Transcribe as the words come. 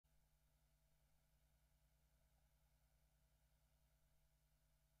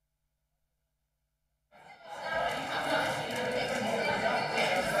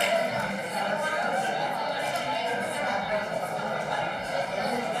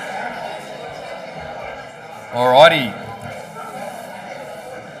Alrighty.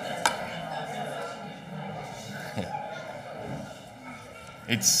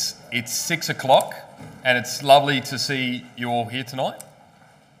 It's 6 o'clock and it's lovely to see you all here tonight.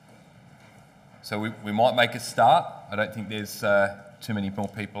 So we might make a start. I don't think there's too many more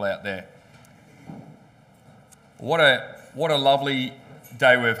people out there. What a lovely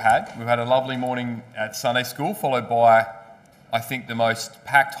day we've had. We've had a lovely morning at Sunday school, followed by, I think, the most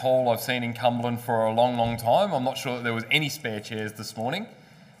packed hall I've seen in Cumberland for a long, long time. I'm not sure that there was any spare chairs this morning,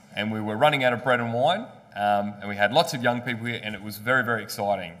 and we were running out of bread and wine, and we had lots of young people here, and it was very, very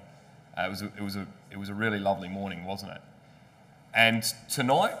exciting. It was a really lovely morning, wasn't it? And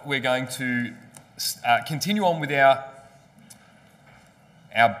tonight we're going to continue on with our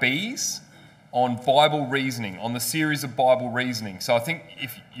B's on Bible reasoning, on the series of Bible reasoning. So I think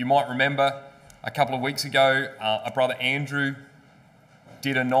if you might remember, a couple of weeks ago, our brother Andrew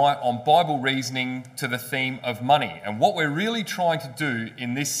did a night on Bible reasoning to the theme of money. And what we're really trying to do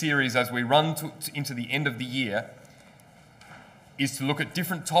in this series as we run into the end of the year is to look at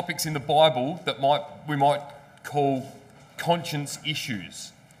different topics in the Bible that we might call conscience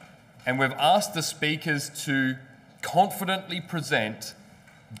issues. And we've asked the speakers to confidently present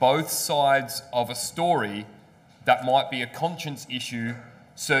both sides of a story that might be a conscience issue,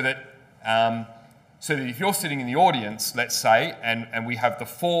 so that if you're sitting in the audience, let's say, and we have the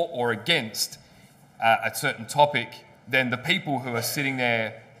for or against a certain topic, then the people who are sitting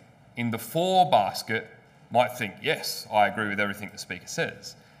there in the for basket might think, yes, I agree with everything the speaker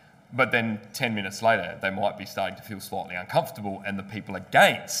says. But then 10 minutes later, they might be starting to feel slightly uncomfortable, and the people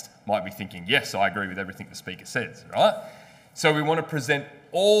against might be thinking, yes, I agree with everything the speaker says, right? So we want to present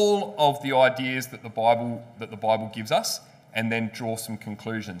all of the ideas that the Bible gives us, and then draw some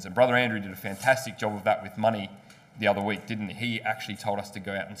conclusions. And Brother Andrew did a fantastic job of that with money the other week, didn't he? He actually told us to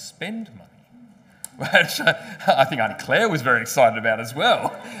go out and spend money, which I think Auntie Claire was very excited about as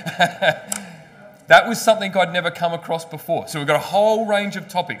well. That was something I'd never come across before. So we've got a whole range of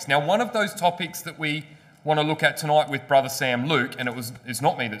topics. Now, one of those topics that we want to look at tonight with Brother Sam Luke, and it's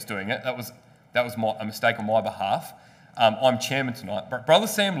not me that's doing it, that was a mistake on my behalf. I'm chairman tonight, but Brother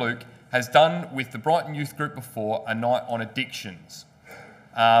Sam Luke has done with the Brighton Youth Group before a night on addictions.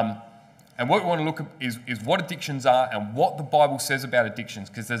 And what we want to look at is what addictions are and what the Bible says about addictions,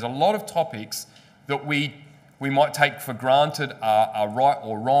 because there's a lot of topics that we might take for granted are right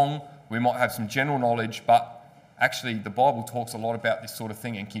or wrong. We might have some general knowledge, but actually the Bible talks a lot about this sort of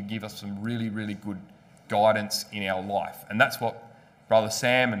thing and can give us some really, really good guidance in our life. And that's what Brother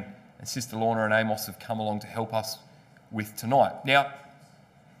Sam and Sister Lorna and Amos have come along to help us with tonight. Now,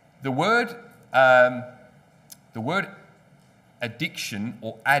 the word addiction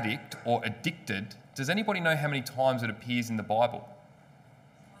or addict or addicted, does anybody know how many times it appears in the Bible?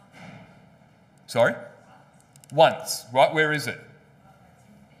 Sorry? Once, right? Where is it?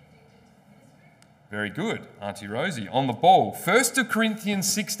 Very good, Auntie Rosie, on the ball. 1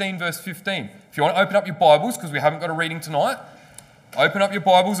 Corinthians 16, verse 15. If you want to open up your Bibles, because we haven't got a reading tonight, open up your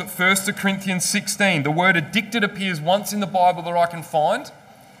Bibles at 1 Corinthians 16. The word addicted appears once in the Bible that I can find.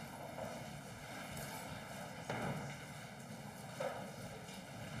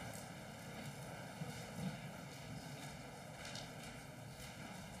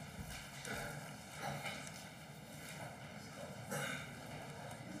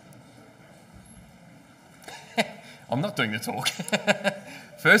 I'm not doing the talk.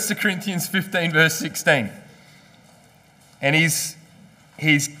 1 Corinthians 15, verse 16. And he's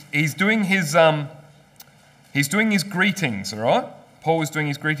doing his greetings, all right? Paul is doing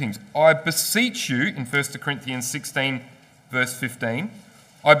his greetings. I beseech you, in 1 Corinthians 16, verse 15,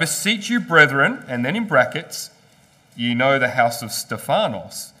 I beseech you, brethren, and then in brackets, ye know the house of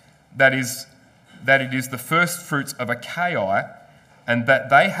Stephanos, that it is the first fruits of Achaia, and that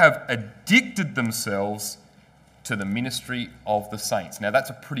they have addicted themselves to the ministry of the saints. Now, that's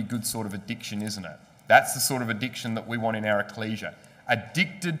a pretty good sort of addiction, isn't it? That's the sort of addiction that we want in our ecclesia.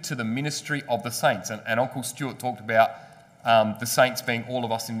 Addicted to the ministry of the saints. And Uncle Stuart talked about the saints being all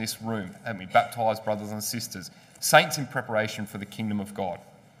of us in this room, haven't we? Baptised brothers and sisters. Saints in preparation for the kingdom of God.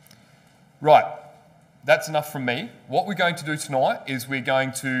 Right, that's enough from me. What we're going to do tonight is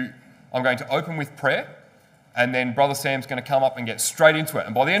I'm going to open with prayer, and then Brother Sam's going to come up and get straight into it.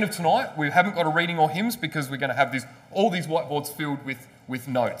 And by the end of tonight, we haven't got a reading or hymns because we're going to have all these whiteboards filled with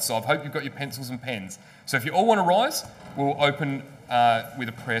notes. So I hope you've got your pencils and pens. So if you all want to rise, we'll open with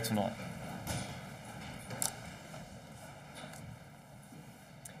a prayer tonight.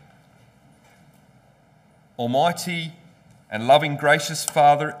 Almighty and loving, gracious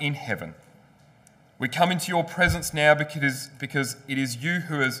Father in heaven, we come into your presence now because it is you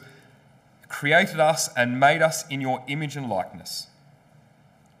who has created us and made us in your image and likeness.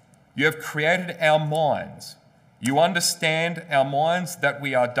 You have created our minds. You understand our minds that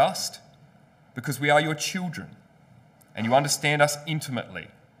we are dust because we are your children, and you understand us intimately.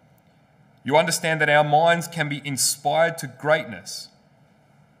 You understand that our minds can be inspired to greatness,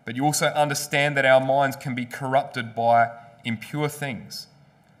 but you also understand that our minds can be corrupted by impure things,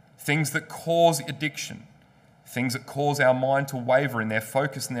 things that cause addiction, things that cause our mind to waver in their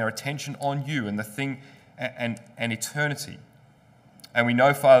focus and their attention on you and the thing and eternity. And we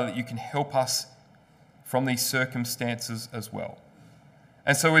know, Father, that you can help us from these circumstances as well.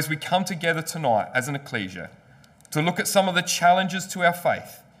 And so as we come together tonight as an ecclesia to look at some of the challenges to our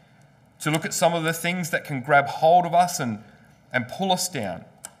faith, to look at some of the things that can grab hold of us and pull us down,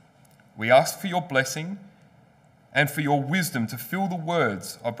 we ask for your blessing and for your wisdom to fill the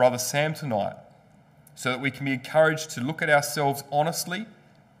words of Brother Sam tonight so that we can be encouraged to look at ourselves honestly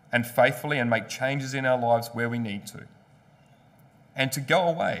and faithfully and make changes in our lives where we need to. And to go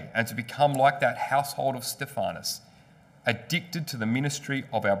away and to become like that household of Stephanus, addicted to the ministry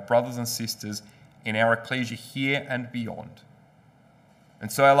of our brothers and sisters in our ecclesia here and beyond.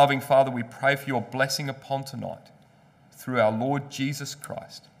 And so, our loving Father, we pray for your blessing upon tonight through our Lord Jesus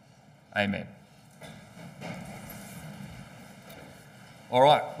Christ. Amen. All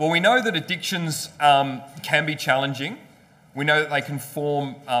right. Well, we know that addictions can be challenging. We know that they can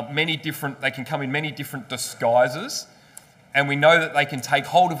form they can come in many different disguises. And we know that they can take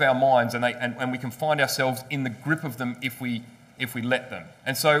hold of our minds and we can find ourselves in the grip of them if we let them.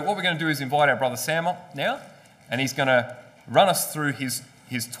 And so what we're going to do is invite our brother Sam up now, and he's going to run us through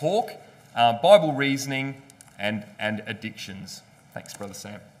his talk, Bible reasoning and addictions. Thanks, Brother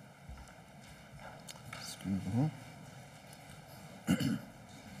Sam.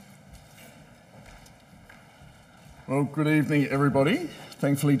 Well, good evening, everybody.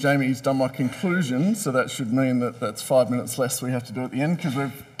 Thankfully, Jamie's done my conclusion, so that should mean that that's 5 minutes less we have to do at the end, because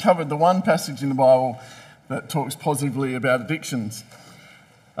we've covered the one passage in the Bible that talks positively about addictions.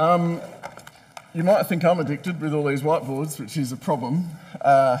 You might think I'm addicted with all these whiteboards, which is a problem,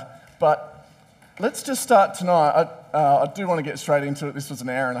 but let's just start tonight. I do want to get straight into it. This was an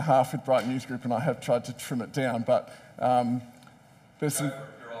hour and a half with Brighton Youth Group, and I have tried to trim it down, but there's some...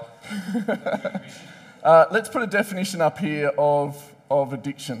 Let's put a definition up here of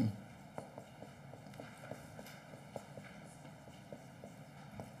addiction.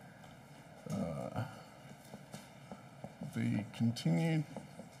 The continued...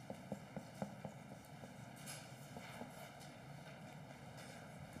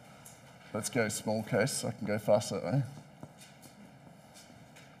 Let's go small case so I can go faster that way.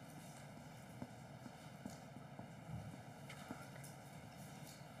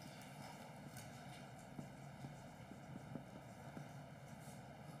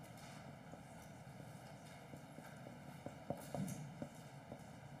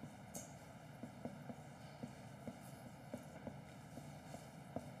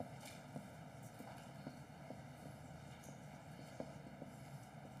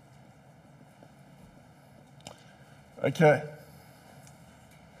 Okay,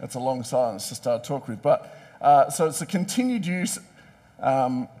 that's a long silence to start talk with, but so it's a continued use,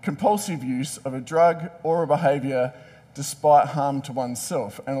 compulsive use of a drug or a behaviour despite harm to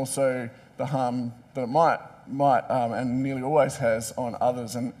oneself, and also the harm that it might and nearly always has on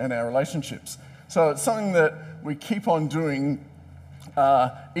others and our relationships. So it's something that we keep on doing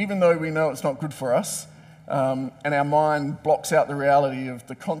even though we know it's not good for us, and our mind blocks out the reality of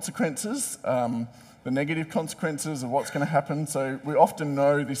the consequences, the negative consequences of what's going to happen. So we often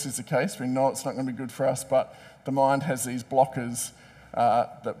know this is the case. We know it's not going to be good for us, but the mind has these blockers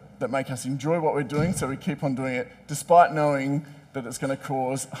that make us enjoy what we're doing, so we keep on doing it despite knowing that it's going to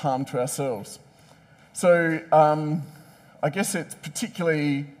cause harm to ourselves. So I guess it's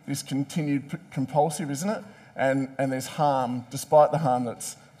particularly this continued compulsive, isn't it? And there's harm, despite the harm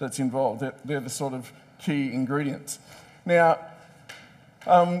that's involved. They're the sort of key ingredients. Now,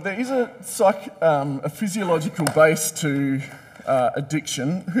 there is a physiological base to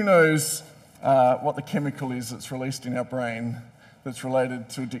addiction. Who knows what the chemical is that's released in our brain that's related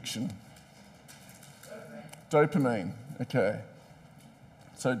to addiction? Dopamine. Okay.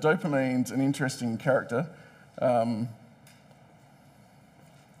 So dopamine's an interesting character. So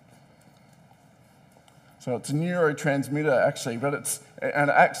it's a neurotransmitter, actually, but it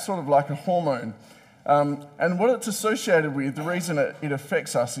acts sort of like a hormone. And what it's associated with, the reason it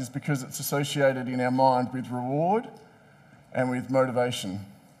affects us is because it's associated in our mind with reward and with motivation.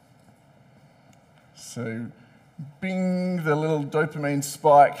 So bing, the little dopamine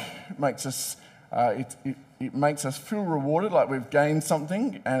spike makes us It makes us feel rewarded, like we've gained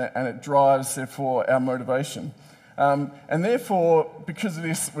something, and it drives, therefore, our motivation. And therefore, because of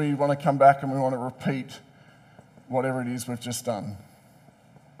this, we want to come back and we want to repeat whatever it is we've just done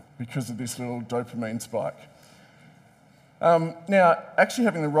because of this little dopamine spike. Now, actually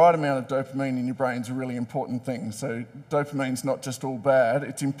having the right amount of dopamine in your brain is a really important thing. So dopamine's not just all bad.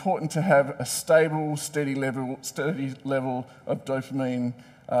 It's important to have a stable, steady level of dopamine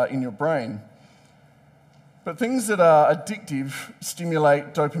in your brain. But things that are addictive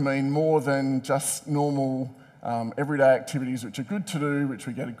stimulate dopamine more than just normal everyday activities which are good to do, which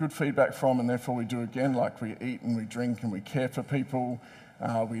we get a good feedback from, and therefore we do again, like we eat and we drink and we care for people,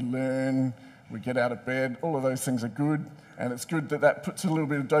 we learn, we get out of bed. All of those things are good, and it's good that that puts a little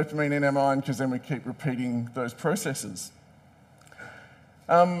bit of dopamine in our mind because then we keep repeating those processes.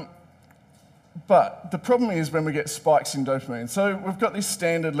 But the problem is when we get spikes in dopamine. So we've got this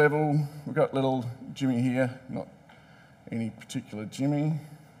standard level, we've got little Jimmy here, not any particular Jimmy,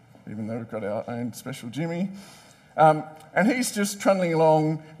 even though we've got our own special Jimmy. And he's just trundling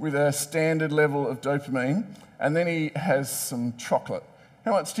along with a standard level of dopamine, and then he has some chocolate.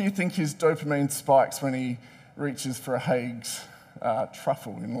 How much do you think his dopamine spikes when he reaches for a Haig's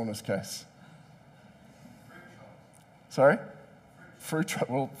truffle, in Lorna's case? Sorry? Fruit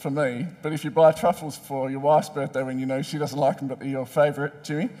truffle, well, for me. But if you buy truffles for your wife's birthday when you know she doesn't like them but they're your favourite,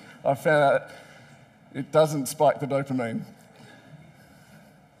 Jimmy, I found out it doesn't spike the dopamine.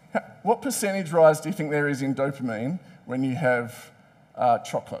 What percentage rise do you think there is in dopamine when you have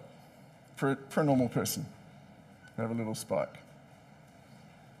chocolate for a normal person? You have a little spike.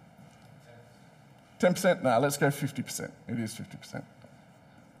 10%? No, let's go 50%. It is 50%.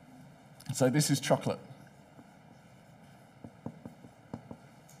 So this is chocolate.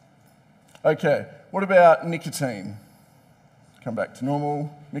 Okay, what about nicotine? Come back to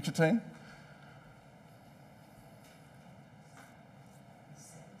normal. Nicotine?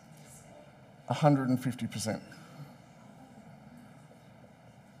 150%.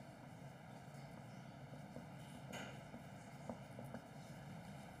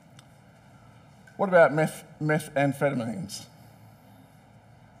 What about methamphetamines?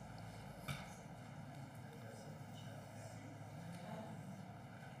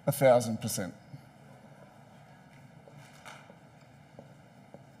 1,000%.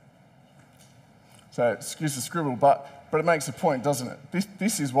 So excuse the scribble, but it makes a point, doesn't it?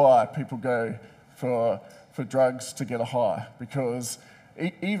 This is why people go for drugs to get a high, because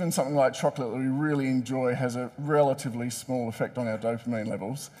even something like chocolate that we really enjoy has a relatively small effect on our dopamine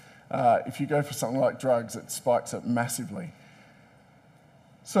levels. If you go for something like drugs, it spikes it massively.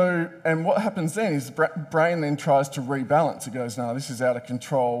 So, and what happens then is the brain then tries to rebalance. It goes, no, this is out of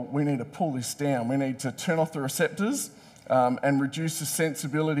control. We need to pull this down. We need to turn off the receptors and reduce the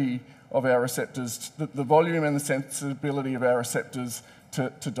sensibility of our receptors, the volume and the sensibility of our receptors to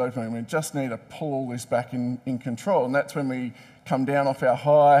dopamine. We just need to pull all this back in control. And that's when we come down off our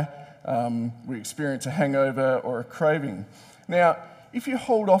high, we experience a hangover or a craving. Now, if you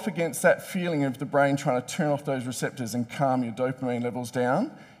hold off against that feeling of the brain trying to turn off those receptors and calm your dopamine levels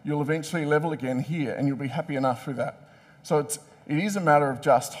down, you'll eventually level again here, and you'll be happy enough with that. So it is a matter of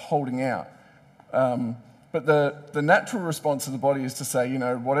just holding out. But the natural response of the body is to say, you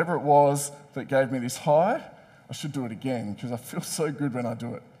know, whatever it was that gave me this high, I should do it again because I feel so good when I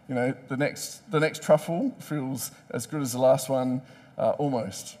do it. You know, the next truffle feels as good as the last one,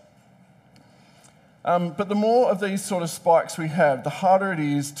 almost. But the more of these sort of spikes we have, the harder it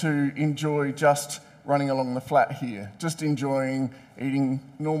is to enjoy just running along the flat here, just enjoying eating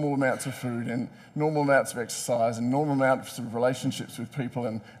normal amounts of food and normal amounts of exercise and normal amounts of relationships with people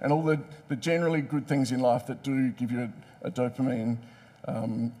and all the generally good things in life that do give you a dopamine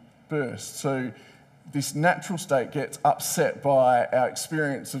burst. So this natural state gets upset by our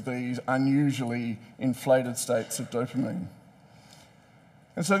experience of these unusually inflated states of dopamine.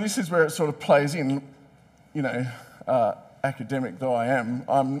 And so this is where it sort of plays in, you know, academic though I am,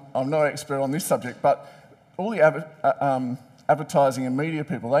 I'm no expert on this subject, but all the advertising and media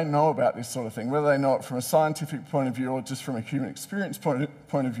people, they know about this sort of thing, whether they know it from a scientific point of view or just from a human experience point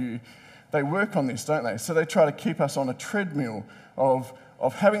of view, they work on this, don't they? So they try to keep us on a treadmill of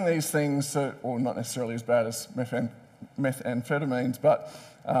having these things, or not necessarily as bad as methamphetamines, but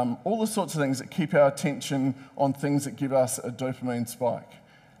all the sorts of things that keep our attention on things that give us a dopamine spike.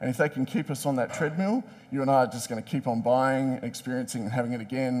 And if they can keep us on that treadmill, you and I are just going to keep on buying, experiencing, and having it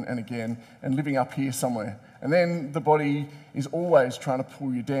again and again, and living up here somewhere. And then the body is always trying to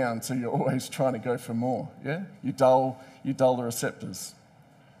pull you down, so you're always trying to go for more. Yeah, you dull the receptors.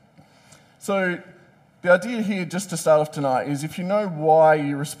 So The idea here, just to start off tonight, is if you know why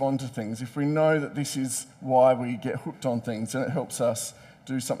you respond to things, if we know that this is why we get hooked on things, then it helps us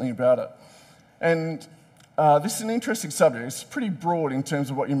do something about it. And this is an interesting subject. It's pretty broad in terms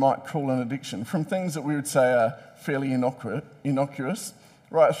of what you might call an addiction, from things that we would say are fairly innocuous,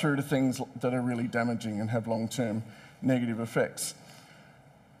 right through to things that are really damaging and have long-term negative effects.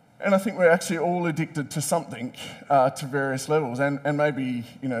 And I think we're actually all addicted to something to various levels. And maybe,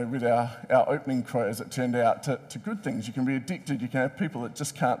 with our opening quote, as it turned out, to good things. You can be addicted. You can have people that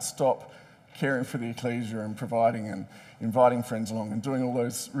just can't stop caring for the ecclesia and providing and inviting friends along and doing all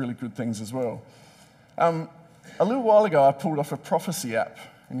those really good things as well. A little while ago, I pulled off a prophecy app.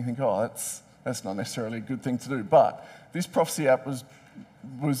 And you think, oh, that's not necessarily a good thing to do. But this prophecy app was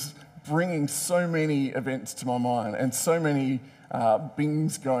bringing so many events to my mind and so many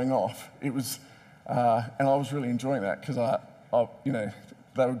bings going off. It was, and I was really enjoying that because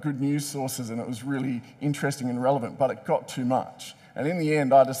they were good news sources and it was really interesting and relevant, but it got too much. And in the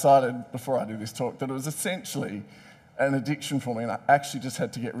end, I decided, before I did this talk, that it was essentially an addiction for me, and I actually just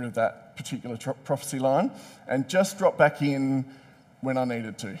had to get rid of that particular prophecy line and just drop back in when I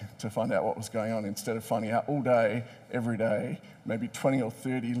needed to find out what was going on, instead of finding out all day, every day, maybe 20 or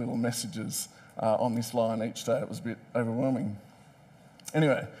 30 little messages on this line each day. It was a bit overwhelming.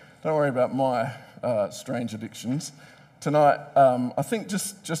 Anyway, don't worry about my strange addictions. Tonight, I think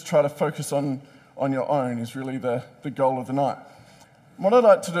just try to focus on your own is really the goal of the night. What I'd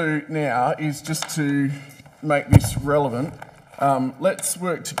like to do now is just to make this relevant. Let's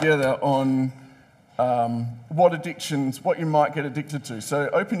work together on what you might get addicted to. So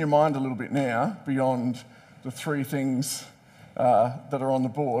open your mind a little bit now, beyond the three things that are on the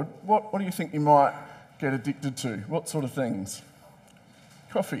board. What do you think you might get addicted to? What sort of things?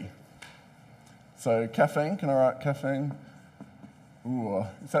 Coffee. So caffeine, can I write caffeine? Ooh,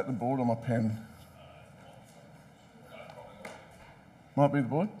 is that the board or my pen? Might be the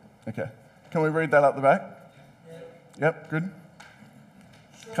board? Okay. Can we read that up the back? Yep, good.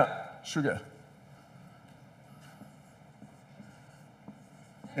 Sugar.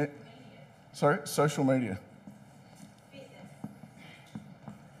 Sorry, social media.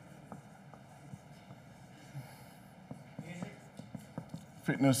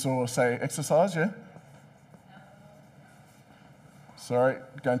 Fitness or, say, exercise, yeah? Sorry,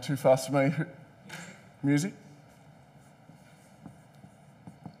 going too fast for me. Music?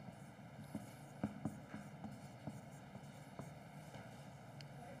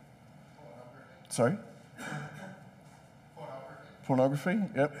 Sorry? Pornography,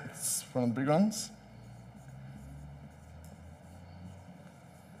 yep, it's one of the big ones.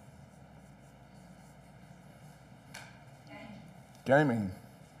 Gaming.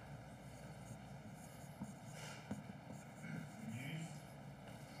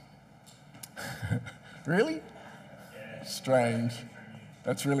 Really? Yeah. Strange.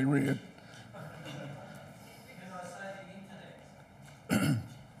 That's really weird.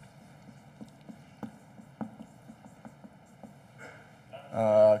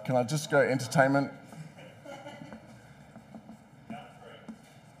 Can I just go entertainment?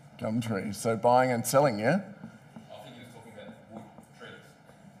 Gumtree. So buying and selling, yeah? I think he was talking about wood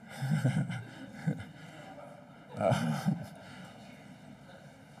trees.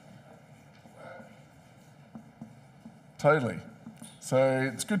 Totally.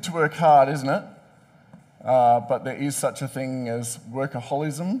 So it's good to work hard, isn't it? But there is such a thing as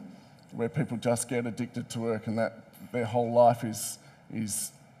workaholism, where people just get addicted to work and that their whole life is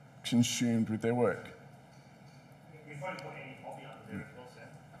consumed with their work. You probably put any hobby under there as well, Sam.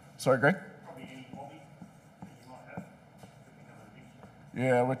 Sorry, Greg? Probably any hobby that you might have could become an addiction.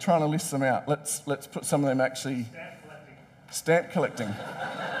 Yeah, we're trying to list them out. Let's put some of them actually... Stamp collecting. Stamp collecting.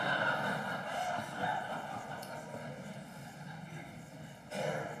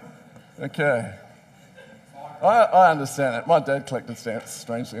 Okay. I understand it. My dad collected stamps,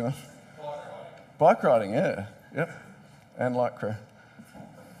 strangely enough. Bike riding, yeah. Yep. And lycra.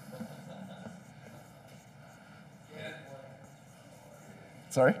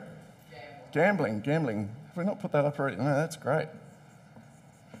 Sorry? Gambling. Have we not put that up already? No, that's great.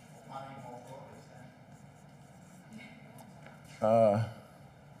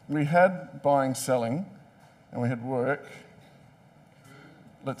 We had buying, selling, and we had work.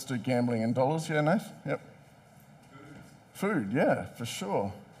 Let's do gambling in dollars, yeah, Nath? Yep. Food, yeah, for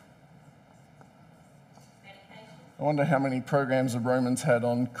sure. I wonder how many programs the Romans had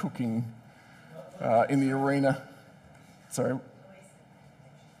on cooking in the arena. Sorry?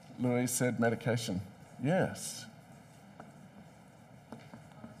 Louise said medication. Yes.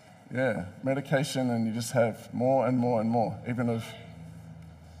 Yeah, medication, and you just have more and more and more, even of...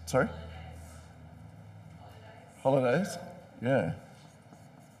 Sorry? Holidays? Yeah.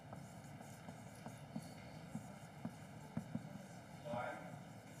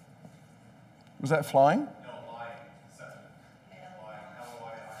 Was that flying? No, lying. Assessment.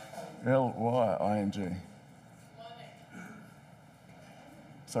 Lying. Lying.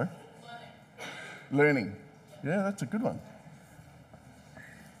 Sorry? Learning. Yeah, that's a good one.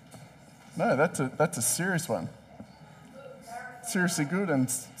 No, that's a serious one. Seriously good and,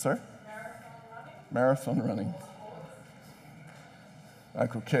 sorry? Marathon running.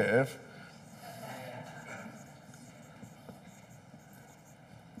 Uncle Kev.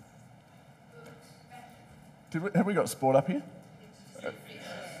 Have we got sport up here?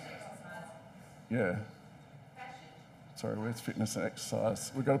 Yeah. Sorry, where's fitness and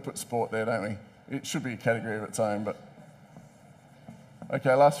exercise? We've got to put sport there, don't we? It should be a category of its own, but...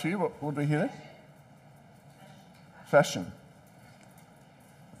 Okay, last few, what would we hear there? Fashion.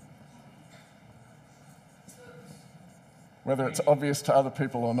 Whether it's obvious to other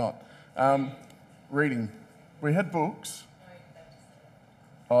people or not. Reading. We had books.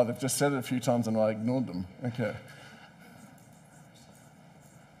 Oh, they've just said it a few times and I ignored them. Okay.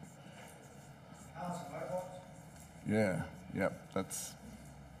 Yeah, yep, that's...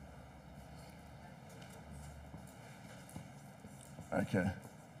 Okay.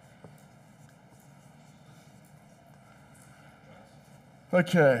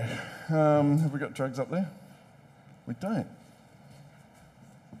 Okay, have we got drugs up there? We don't.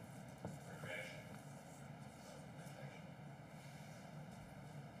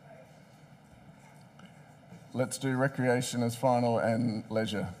 Let's do recreation as final and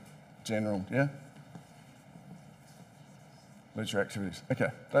leisure, general, yeah? Leisure activities. Okay,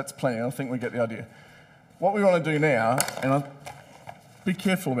 that's plenty. I think we get the idea. What we want to do now, and be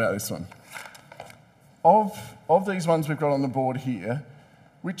careful about this one. Of these ones we've got on the board here,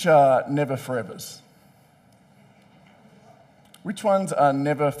 which are never forevers? Which ones are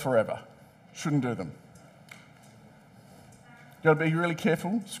never forever? Shouldn't do them. Got to be really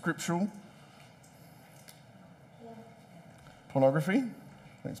careful. Scriptural. Pornography.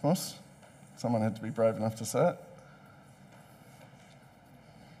 Thanks, Moss. Someone had to be brave enough to say it.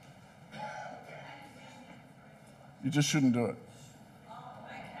 You just shouldn't do it.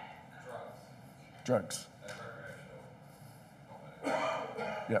 Drugs.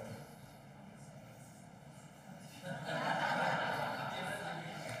 Yep.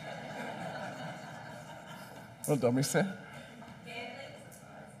 What did Dummy say?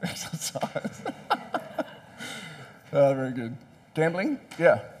 Exercise. Oh, very good. Gambling?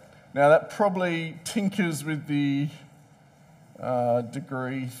 Yeah. Now that probably tinkers with the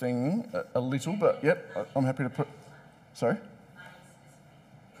degree thing a little, but yep, I'm happy to put... Sorry?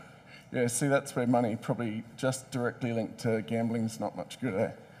 Yeah, see, that's where money probably just directly linked to gambling's not much good,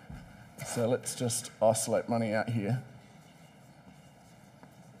 eh? So let's just isolate money out here.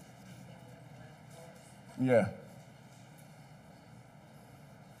 Yeah.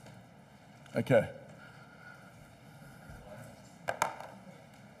 Okay.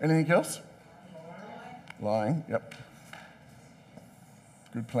 Anything else? Lying, yep.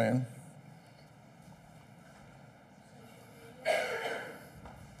 Good plan.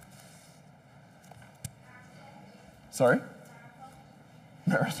 Sorry?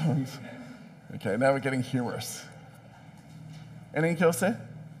 Marathons. Okay, now we're getting humorous. Anything else there?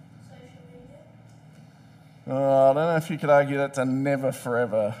 I don't know if you could argue that's a never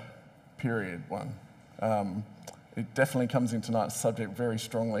forever period one. It definitely comes into tonight's subject very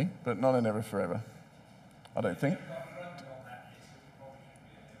strongly, but not a never forever, I don't think.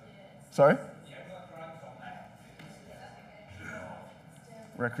 Sorry?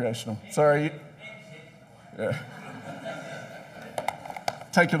 Recreational. Sorry. Yeah.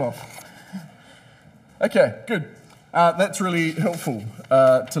 Take it off. Okay, good. That's really helpful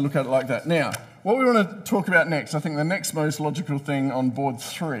to look at it like that. Now, what we want to talk about next, I think the next most logical thing on board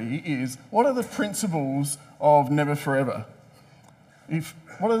 3 is what are the principles of never forever?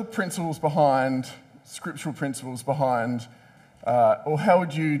 What are the principles behind, scriptural principles behind, or how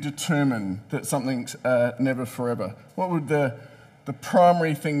would you determine that something's never forever? What would the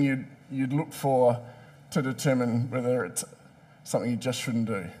primary thing you'd look for to determine whether it's something you just shouldn't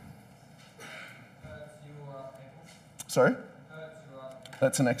do? Sorry?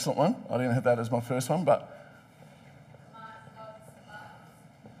 That's an excellent one. I didn't have that as my first one, but...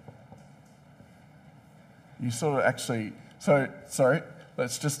 You sort of actually... So, sorry,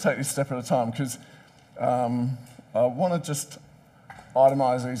 let's just take this step at a time, because I want to just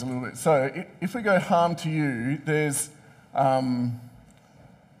itemise these a little bit. So, if we go harm to you, there's... Yeah,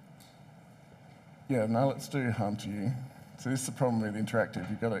 no, let's do harm to you. So this is the problem with interactive.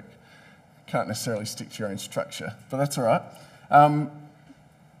 You've got to can't necessarily stick to your own structure, but that's all right.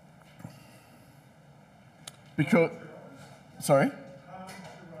 Because, sorry?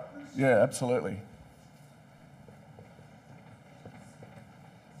 Yeah, absolutely.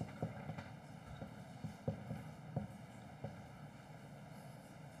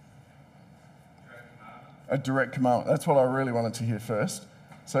 A direct commandment. That's what I really wanted to hear first.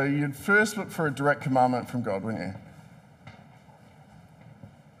 So you'd first look for a direct commandment from God, wouldn't you?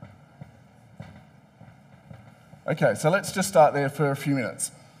 Okay, so let's just start there for a few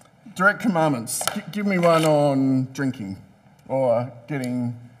minutes. Direct commandments. Give me one on drinking or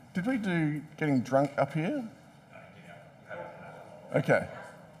getting... Did we do getting drunk up here? Okay.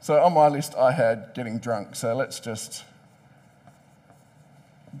 So on my list I had getting drunk. So let's just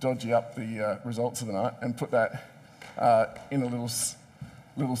dodgy up the results of the night and put that in a little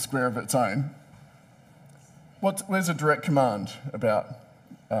square of its own. Where's a direct command about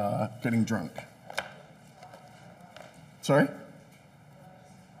getting drunk? Sorry?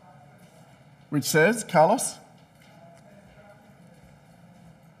 Which says, Carlos?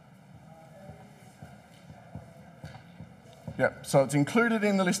 Yep, so it's included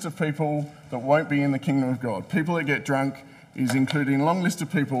in the list of people that won't be in the kingdom of God. People that get drunk is included in a long list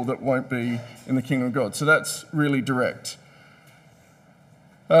of people that won't be in the kingdom of God. So that's really direct.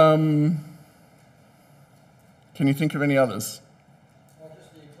 Can you think of any others? Well,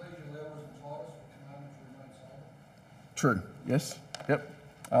 just the ecclesial elders and Titus were commanded to remain sober. True, yes, yep.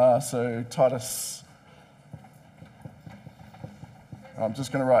 So Titus, I'm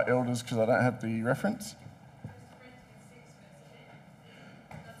just going to write elders because I don't have the reference.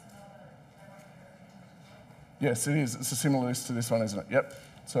 Yes, it is. It's a similar list to this one, isn't it? Yep.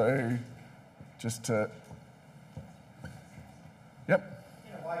 So just to... Yep.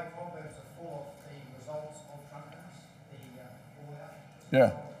 In a way, Proverbs are full of the results of drunkenness, the fallout.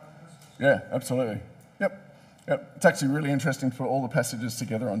 Yeah. Yeah, absolutely. Yep. Yep. It's actually really interesting to put all the passages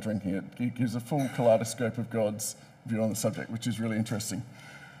together on drinking. It gives a full kaleidoscope of God's view on the subject, which is really interesting.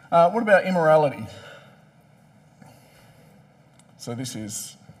 What about immorality? So this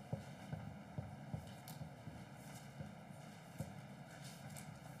is...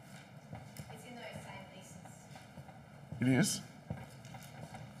 It is.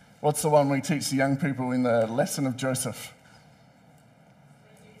 What's the one we teach the young people in the lesson of Joseph?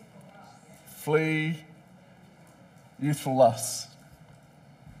 Flee youthful lusts.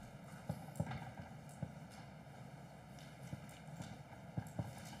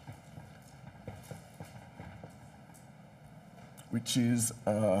 Which is,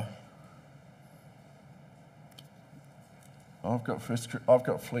 I've got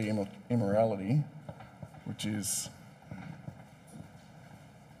flee immorality, which is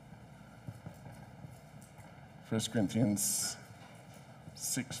 1 Corinthians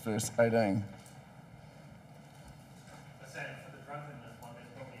 6, verse 18. I say for the drunkenness one,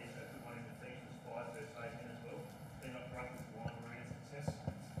 there's probably a good one in Ephesians 5, verse 18 as well. They're not drunk with wine or any excess. It's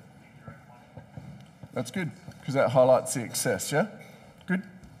a big direct one. That's good, because that highlights the excess, yeah? Good.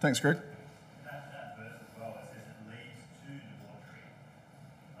 Thanks, Greg. That verse as well, it says it leads to debauchery.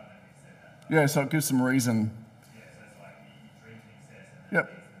 I don't know if it said that. Yeah, so it gives some reason. Yeah, so it's like you drink in excess and then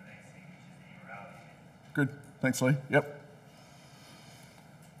Yep. it leads to the next thing, which is the immorality. Good. Thanks, Lee. Yep.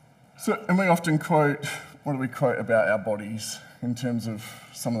 So, and we often quote, what do we quote about our bodies in terms of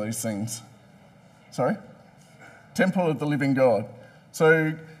some of these things? Sorry? Temple of the living God.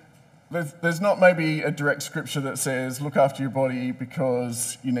 So there's not maybe a direct scripture that says, look after your body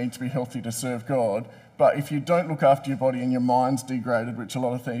because you need to be healthy to serve God. But if you don't look after your body and your mind's degraded, which a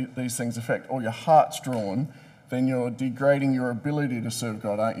lot of these things affect, or your heart's drawn, then you're degrading your ability to serve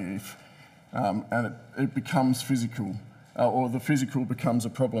God, aren't you? And it becomes physical, or the physical becomes a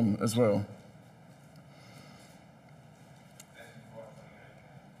problem as well.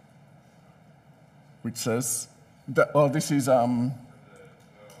 Which says, this is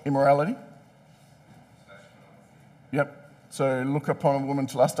immorality. Yep. So look upon a woman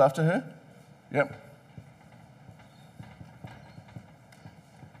to lust after her. Yep.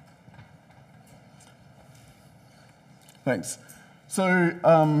 Thanks. So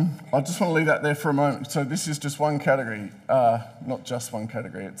I just want to leave that there for a moment. So this is just one category, not just one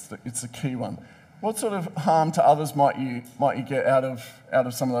category. It's the key one. What sort of harm to others might you get out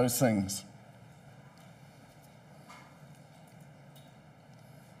of some of those things?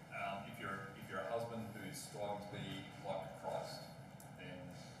 If you're a husband who's striving to be like Christ, then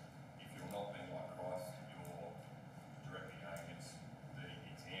if you're not being like Christ, you're directly going against the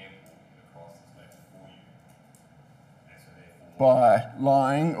example that Christ has made for you. And so therefore, By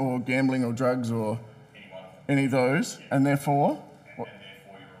lying or gambling or drugs or any one of them, any of those, and therefore, and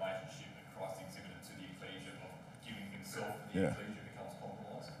therefore your relationship that Christ the Yeah. ecclesia becomes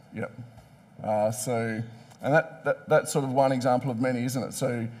compromised. Yep. And that's sort of one example of many, isn't it?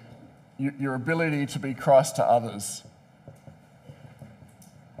 So your ability to be Christ to others.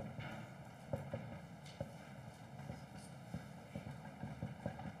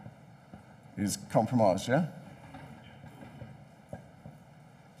 Is compromised, yeah?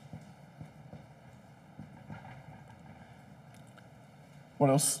 What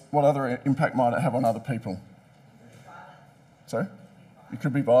else? What other impact might it have on other people? Sorry? You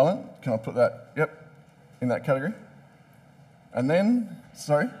could be violent. Can I put that? Yep. In that category. And then,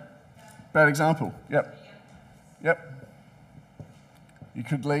 sorry? Bad example. Yep. Yep. You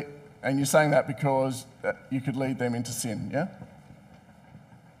could lead, and you're saying that because you could lead them into sin, yeah?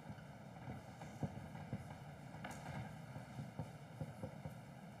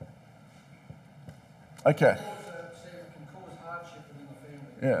 Okay. Can cause hardship within the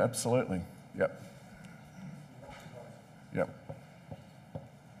family. Yeah, absolutely. Yep. Yep.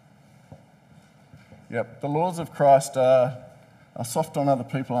 Yep. The laws of Christ are soft on other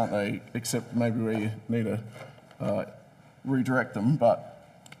people, aren't they? Except maybe we need to redirect them. But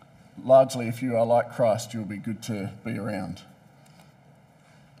largely, if you are like Christ, you'll be good to be around.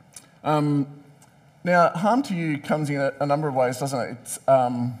 Now, harm to you comes in a number of ways, doesn't it? It's,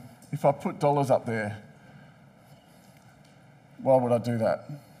 if I put dollars up there, why would I do that?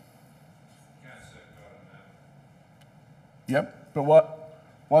 Yep, but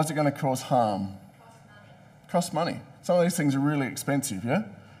why is it going to cause harm? Cost money. Some of these things are really expensive, yeah?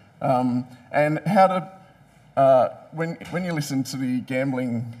 And how to, when you listen to the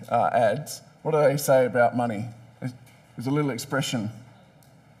gambling ads, what do they say about money? There's a little expression,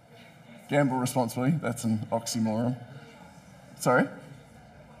 gamble responsibly. That's an oxymoron. Sorry?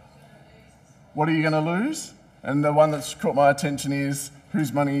 What are you going to lose? And the one that's caught my attention is,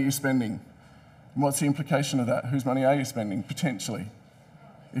 whose money are you spending? And what's the implication of that? Whose money are you spending, potentially?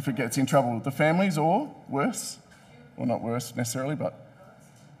 If it gets in trouble with the families, or worse, or not worse necessarily, but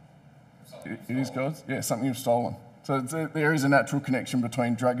it is God's. Yeah, something you've stolen. So there is a natural connection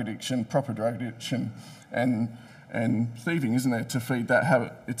between drug addiction, proper drug addiction, and thieving, isn't there, to feed that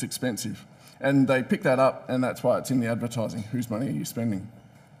habit? It's expensive. And they pick that up, and that's why it's in the advertising. Whose money are you spending?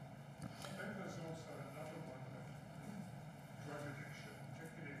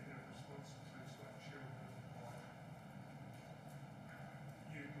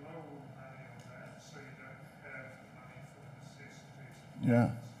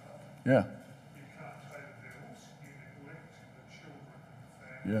 Yeah, yeah, You can't pay the bills, you neglect the children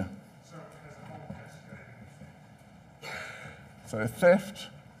and the family. yeah. So it has a whole cascading effect. So theft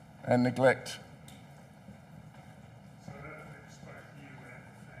and neglect. So that affects both you and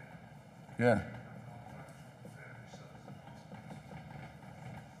the family. Yeah, Family substance.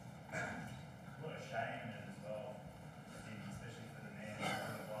 A lot of shame in it as well, especially for the man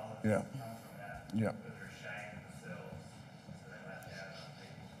who violence yeah, comes from that. yeah. But they're ashamed of themselves, so they lash out on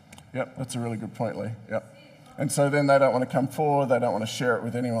people. Yep, that's a really good point, Lee. Yep. And so then they don't want to come forward, they don't want to share it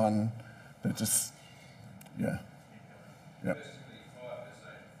with anyone. They're just, yeah. Yep.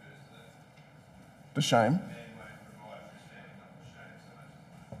 The shame.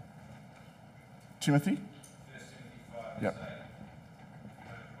 Timothy? Yep.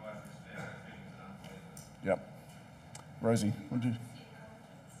 Yep. Rosie, what did you?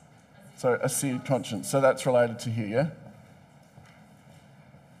 So a seared conscience. So that's related to here, yeah?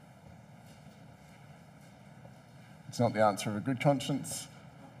 It's not the answer of a good conscience.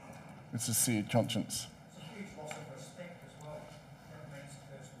 It's a seared conscience. It's a huge loss of respect as well. That makes the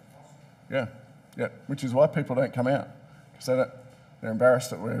person impossible. Yeah, yeah. Which is why people don't come out, because they're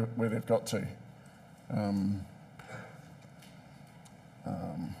embarrassed at where they've got to. And there's a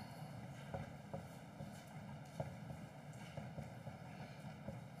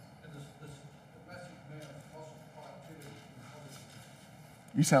massive amount of loss of productivity in politics.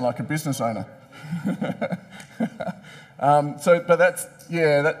 You sound like a business owner.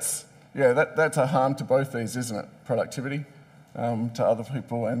 That's a harm to both these, isn't it? Productivity, to other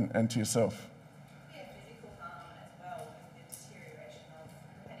people and to yourself. Yeah, physical harm as well, with the deterioration of,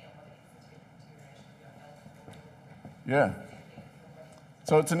 depending on what it is, the deterioration of your health. Yeah.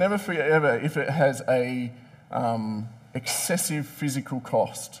 So it's a never forget ever if it has a excessive physical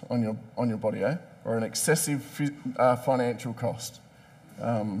cost on your body, eh? Or an excessive financial cost.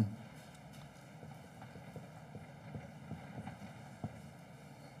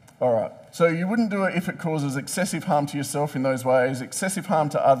 All right. So you wouldn't do it if it causes excessive harm to yourself in those ways, excessive harm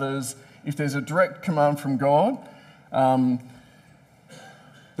to others. If there's a direct command from God,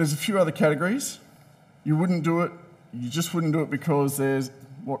 there's a few other categories. You wouldn't do it. You just wouldn't do it because there's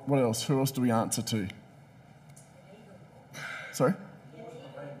what else? Who else do we answer to? Sorry?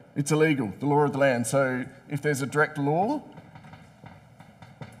 It's illegal, the law of the land. So if there's a direct law,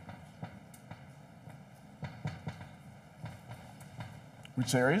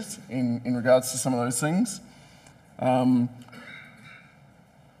 which there is in regards to some of those things,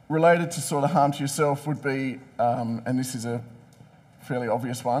 related to sort of harm to yourself would be, and this is a fairly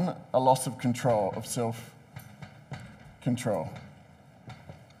obvious one, a loss of control, of self-control.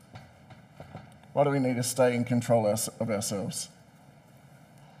 Why do we need to stay in control of ourselves?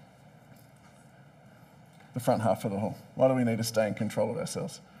 The front half of the hall. Why do we need to stay in control of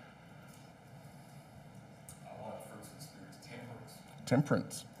ourselves? One of the fruits of the Spirit is temperance.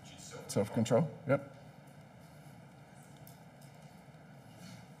 Temperance. Which is Self-control, yep.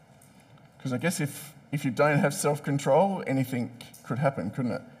 Because I guess if you don't have self-control, anything could happen,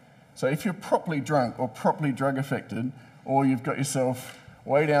 couldn't it? So if you're properly drunk or properly drug affected, or you've got yourself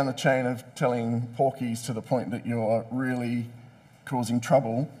way down the chain of telling porkies to the point that you're really causing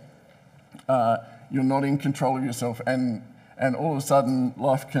trouble, you're not in control of yourself, and all of a sudden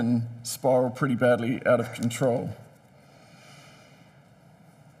life can spiral pretty badly out of control.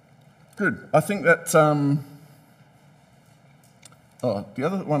 Good. I think that, the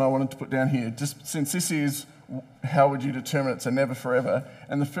other one I wanted to put down here, just since this is how would you determine it's a never forever,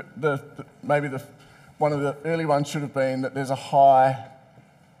 and maybe one of the early ones should have been that there's a high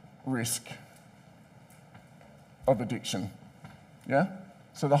risk of addiction. Yeah?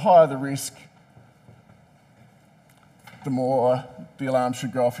 So the higher the risk, the more the alarm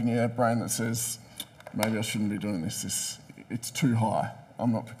should go off in your brain that says, maybe I shouldn't be doing this. It's too high.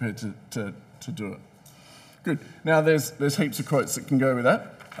 I'm not prepared to do it. Good. Now there's heaps of quotes that can go with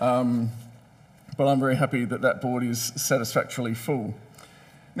that, but I'm very happy that that board is satisfactorily full.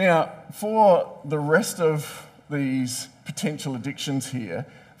 Now, for the rest of these potential addictions here,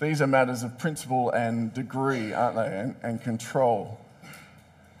 these are matters of principle and degree, aren't they, and control.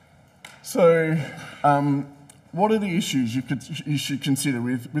 So, what are the issues you should consider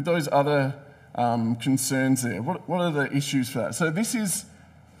with those other concerns there? What are the issues for that? So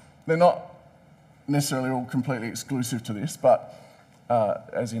they're not necessarily all completely exclusive to this, but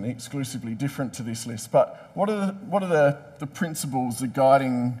as in exclusively different to this list. But what are the principles, the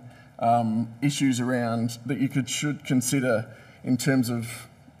guiding issues around that you should consider in terms of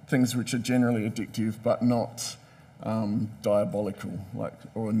things which are generally addictive but not diabolical,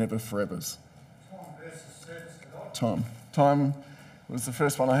 or never forevers? Time versus service to God. Time was the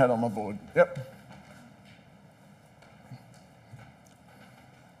first one I had on my board. Yep.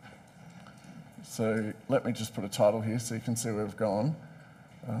 So let me just put a title here so you can see where we've gone.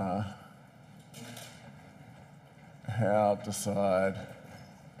 How decide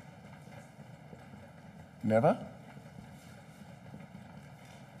never?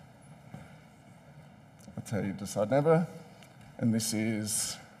 That's how you decide never. And this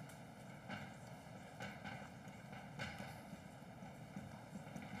is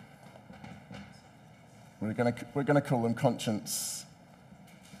we're going to call them conscience.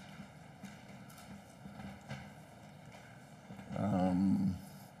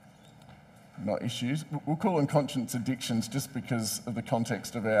 Not issues. We'll call them conscience addictions just because of the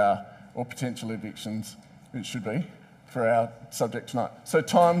context of or potential addictions, it should be, for our subject tonight. So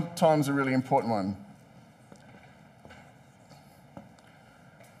time's a really important one.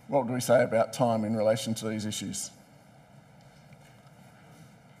 What do we say about time in relation to these issues?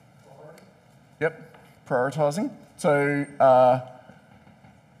 Priority. Yep, prioritising. So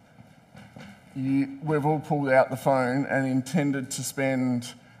we've all pulled out the phone and intended to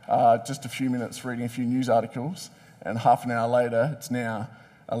spend just a few minutes reading a few news articles, and half an hour later, it's now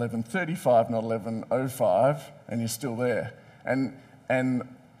 11:35, not 11:05, and you're still there. And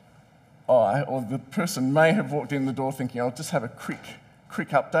I, or the person, may have walked in the door thinking, I'll just have a quick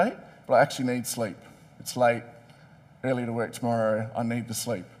update, but I actually need sleep. It's late, early to work tomorrow, I need the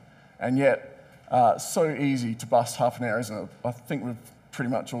sleep. And yet, so easy to bust half an hour, isn't it? I think we've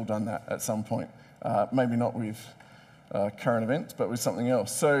pretty much all done that at some point. Maybe not with current events, but with something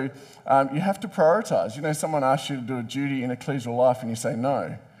else. So you have to prioritise. You know, someone asks you to do a duty in ecclesial life and you say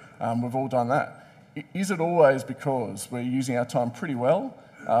no. We've all done that. Is it always because we're using our time pretty well?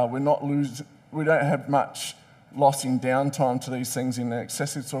 We don't have much loss in downtime to these things in an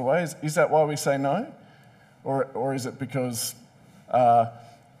excessive sort of way? Is that why we say no? Or is it because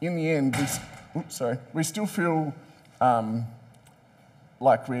in the end, we still feel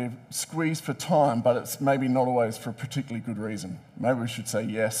like we're squeezed for time, but it's maybe not always for a particularly good reason. Maybe we should say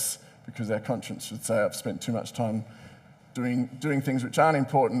yes, because our conscience should say I've spent too much time doing things which aren't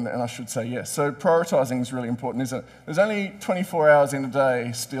important, and I should say yes. So prioritising is really important, isn't it? There's only 24 hours in a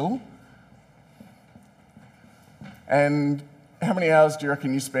day still, and how many hours do you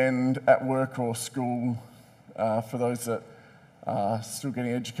reckon you spend at work or school for those that are still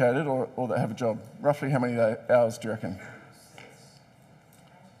getting educated or that have a job? Roughly how many hours do you reckon?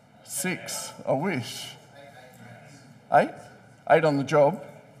 6. I wish. 8? 8 on the job?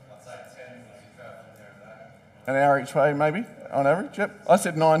 An hour each way, maybe, on average? Yep. I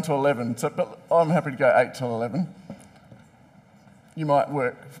said 9 to 11, but I'm happy to go 8 to 11. You might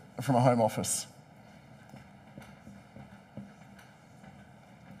work from a home office.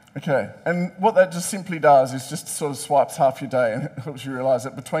 Okay, and what that just simply does is just sort of swipes half your day and it helps you realise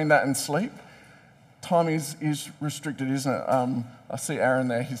that between that and sleep, time is restricted, isn't it? I see Aaron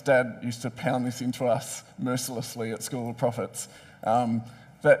there, his dad used to pound this into us mercilessly at School of Prophets. I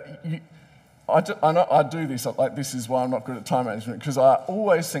do this, like this is why I'm not good at time management, because I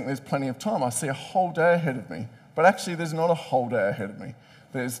always think there's plenty of time. I see a whole day ahead of me, but actually there's not a whole day ahead of me.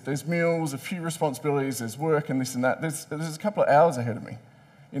 There's meals, a few responsibilities, there's work and this and that. There's a couple of hours ahead of me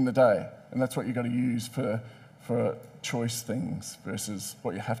in the day, and that's what you've got to use for choice things versus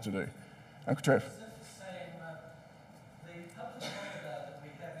what you have to do. Uncle Trev. Is it the same, the public holiday that we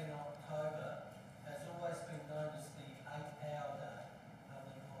have in October has always been known as the 8-hour day,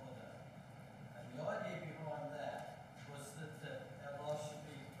 public holiday. And the idea behind that was that our life should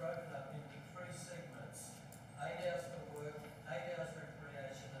be broken up into 3 segments: 8 hours for work, 8 hours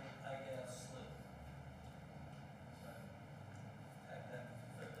recreation, and 8 hours sleep. So, take that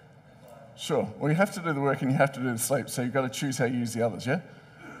for the guidance. Sure. Well, you have to do the work and you have to do the sleep, so you've got to choose how you use the others, yeah?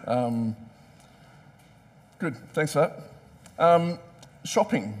 Good, thanks for that.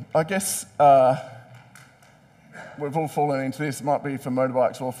 Shopping. I guess we've all fallen into this. It might be for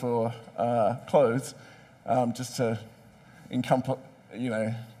motorbikes or for clothes, just to involve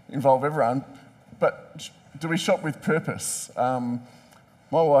everyone. But do we shop with purpose? My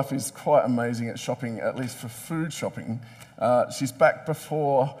wife is quite amazing at shopping, at least for food shopping. She's back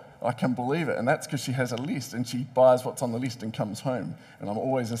before I can believe it, and that's because she has a list and she buys what's on the list and comes home. And I'm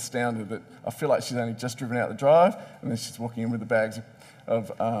always astounded that I feel like she's only just driven out the drive and then she's walking in with the bags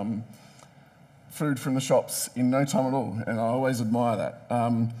of food from the shops in no time at all, and I always admire that.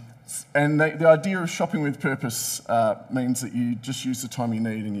 And the idea of shopping with purpose means that you just use the time you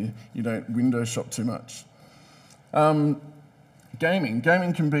need and you don't window shop too much. Gaming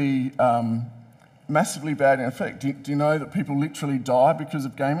can be massively bad in effect. Do you know that people literally die because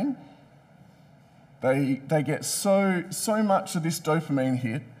of gaming? They get so much of this dopamine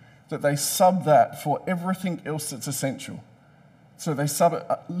hit that they sub that for everything else that's essential. So they sub it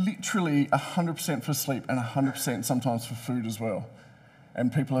literally 100% for sleep and 100% sometimes for food as well.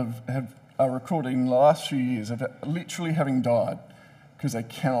 And people are recording in the last few years of literally having died because they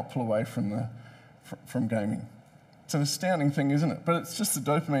cannot pull away from gaming. It's an astounding thing, isn't it? But it's just the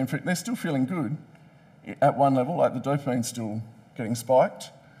dopamine. They're still feeling good at one level, like the dopamine's still getting spiked,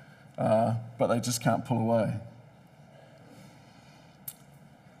 but they just can't pull away.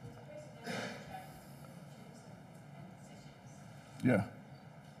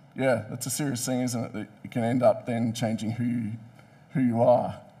 Yeah, that's a serious thing, isn't it? That it can end up then changing who you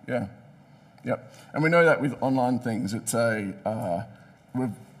are. Yeah, yep. And we know that with online things. It's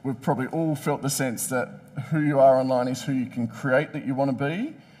we've probably all felt the sense that who you are online is who you can create that you want to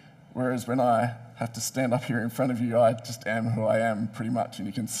be, whereas when I have to stand up here in front of you, I just am who I am pretty much, and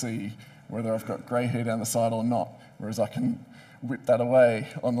you can see whether I've got grey hair down the side or not, whereas I can whip that away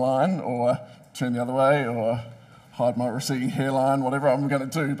online or turn the other way or hide my receding hairline, whatever I'm going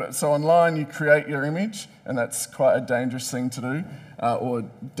to do. But so online you create your image, and that's quite a dangerous thing to do, or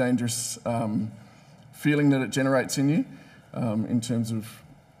dangerous feeling that it generates in you in terms of,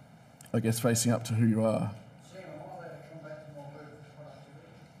 I guess, facing up to who you are. Sam, am I allowed to come back to my word of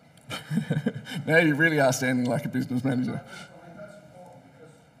productivity? Now you really are standing like a business manager. I mean, that's important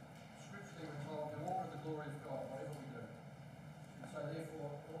because scripturally we're told to walk with the glory of God, whatever we do. And so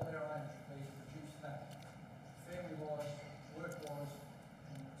therefore, all our aim should be to produce that, family-wise, work-wise,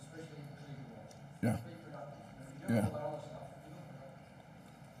 and especially legal-wise. Yeah. Be productive. And if you do all that other stuff, you're not productive.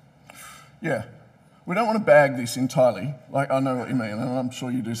 Yeah. We don't want to bag this entirely. Like, I know what you mean, and I'm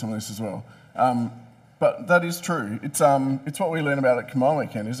sure you do some of this as well. But that is true. It's what we learn about at Command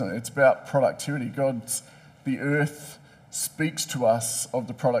Weekend, isn't it? It's about productivity. The earth speaks to us of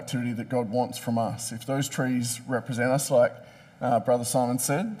the productivity that God wants from us. If those trees represent us, like Brother Simon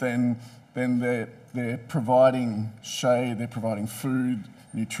said, then they're providing shade, they're providing food,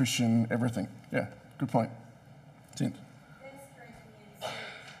 nutrition, everything. Yeah, good point. Tint. First Corinthians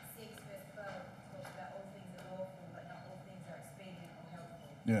 6 verse 12 talks about all things are lawful, but not all things are expedient or helpful.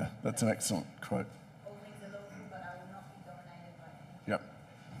 Yeah, that's an excellent quote. All things are lawful, but I will not be dominated by any.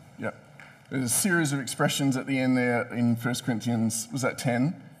 Yep. There's a series of expressions at the end there in 1 Corinthians, was that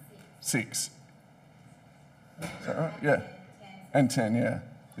 10? 6. Is that right? Yeah. And 10, yeah.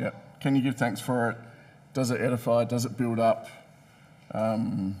 Yeah. Can you give thanks for it? Does it edify? Does it build up?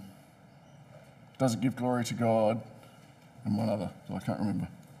 Does it give glory to God? And one other, I can't remember.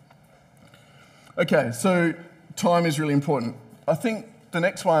 Okay, so time is really important. I think the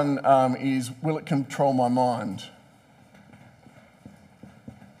next one is, will it control my mind?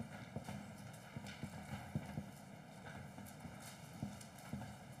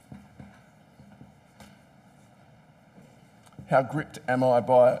 How gripped am I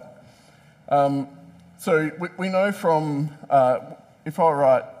by it? So we know from, if I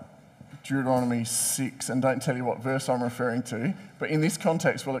write Deuteronomy 6 and don't tell you what verse I'm referring to, but in this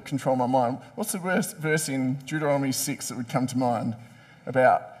context, will it control my mind? What's the verse in Deuteronomy 6 that would come to mind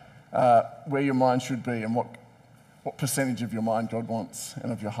about where your mind should be and what percentage of your mind God wants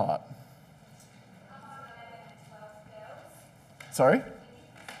and of your heart? Sorry?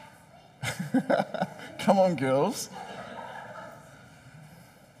 Come on, girls.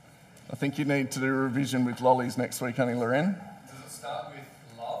 I think you need to do a revision with lollies next week, honey, Loren. Does it start with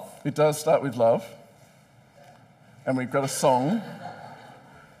love? It does start with love. And we've got a song.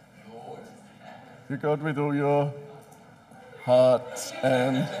 Lord. You're God with all your heart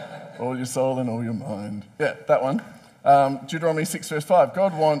and all your soul and all your mind. Yeah, that one. Deuteronomy 6 verse 5.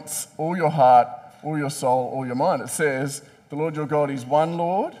 God wants all your heart, all your soul, all your mind. It says, the Lord your God is one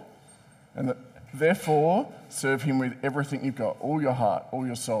Lord, and that therefore serve him with everything you've got, all your heart, all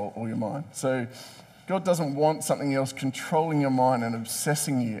your soul, all your mind. So God doesn't want something else controlling your mind and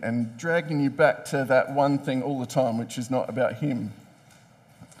obsessing you and dragging you back to that one thing all the time, which is not about him.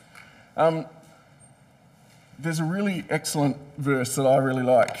 There's a really excellent verse that I really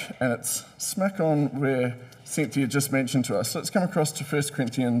like, and it's smack on where Cynthia just mentioned to us. So let's come across to 1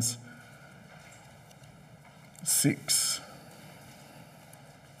 Corinthians 6.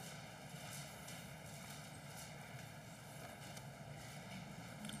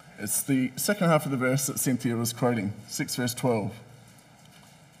 It's the second half of the verse that Cynthia was quoting, 6 verse 12.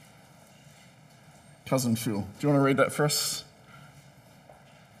 Cousin Phil, do you want to read that for us?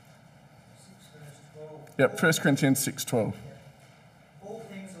 6 verse 12. Yep, 1 Corinthians 6:12. All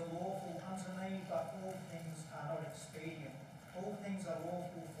things are lawful unto me, but all things are not expedient. All things are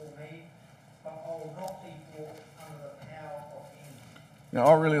lawful for me, but I will not be brought under the power of any. Now,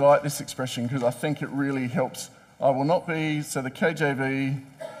 I really like this expression because I think it really helps. I will not be, so the KJV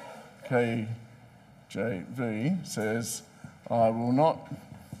says, I will not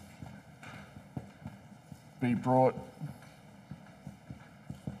be brought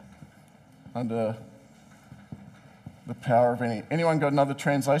under the power of any. Anyone got another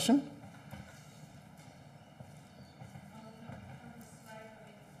translation?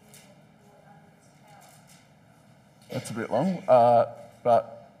 That's a bit long,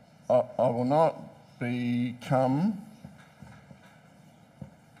 but I will not become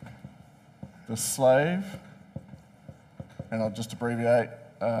the slave, and I'll just abbreviate,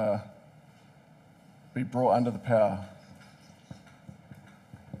 be brought under the power.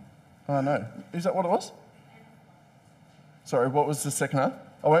 Oh no, is that what it was? Sorry, what was the second half?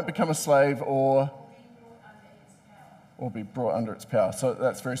 I won't become a slave or be brought under its power. So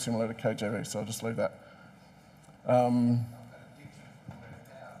that's very similar to KJV, so I'll just leave that.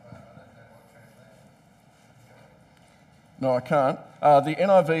 No, I can't. The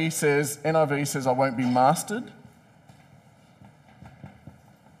NIV says I won't be mastered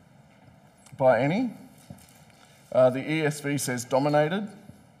by any. The ESV says dominated.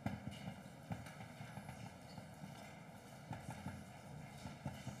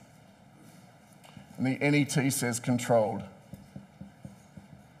 And the NET says controlled.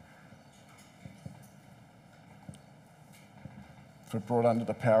 For brought under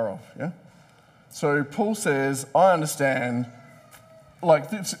the power of, yeah? So Paul says, I understand, like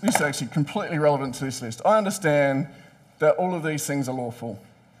this is actually completely relevant to this list. I understand that all of these things are lawful.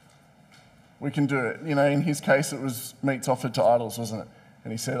 We can do it. You know, in his case, it was meats offered to idols, wasn't it?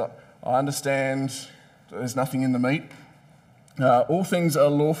 And he said, I understand that there's nothing in the meat. All things are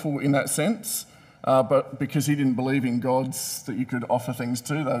lawful in that sense, but because he didn't believe in gods that you could offer things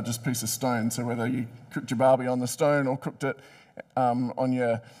to, they were just a piece of stone. So whether you cooked your barbie on the stone or cooked it on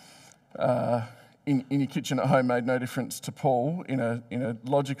your in your kitchen at home made no difference to Paul in a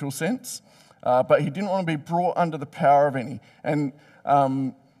logical sense, but he didn't want to be brought under the power of any. And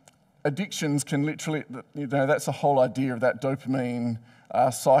addictions can literally, you know, that's the whole idea of that dopamine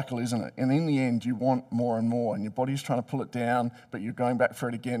cycle, isn't it? And in the end, you want more and more, and your body's trying to pull it down, but you're going back for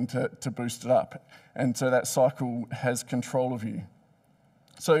it again to boost it up. And so that cycle has control of you.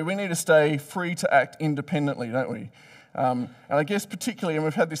 So we need to stay free to act independently, don't we? And I guess particularly, and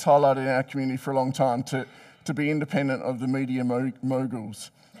we've had this highlighted in our community for a long time, to be independent of the media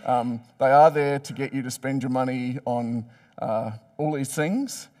moguls. They are there to get you to spend your money on all these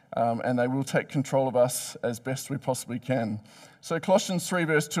things, and they will take control of us as best we possibly can. So Colossians 3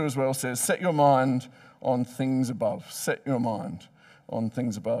 verse 2 as well says, set your mind on things above. Set your mind on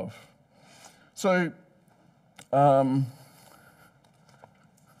things above. So, will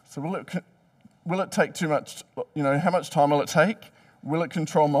it take too much, how much time will it take? Will it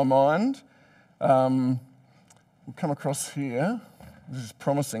control my mind? We'll come across here. This is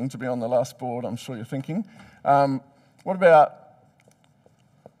promising to be on the last board, I'm sure you're thinking. What about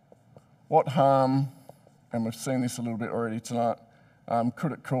what harm, and we've seen this a little bit already tonight,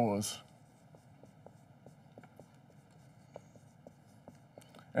 could it cause?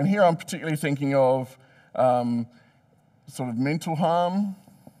 And here I'm particularly thinking of sort of mental harm,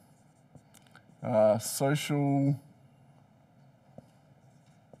 social,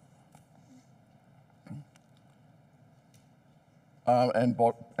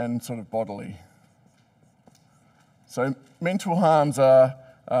 and sort of bodily. So mental harms are,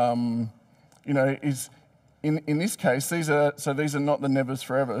 is in this case, these are not the nevers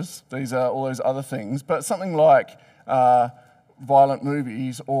forevers. These are all those other things. But something like violent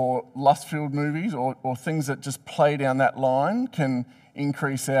movies or lust-filled movies or things that just play down that line can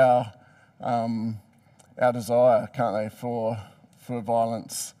increase our desire, can't they, for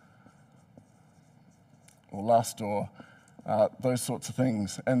violence or lust or those sorts of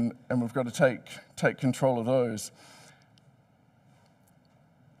things, and we've got to take control of those.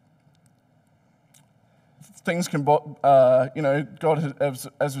 Things can, God,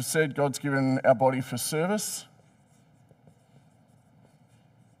 as we've said, God's given our body for service.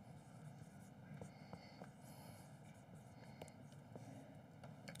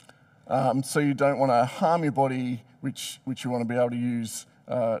 So you don't want to harm your body, which you want to be able to use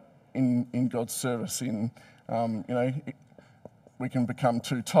in God's service. We can become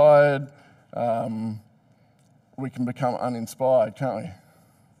too tired. We can become uninspired, can't we?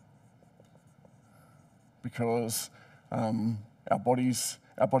 Because our body's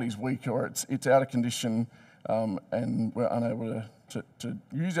weak or it's out of condition, and we're unable to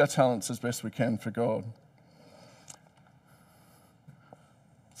use our talents as best we can for God.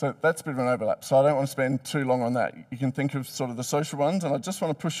 So that's a bit of an overlap. So I don't want to spend too long on that. You can think of sort of the social ones, and I just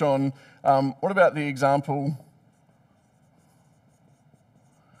want to push on. What about the example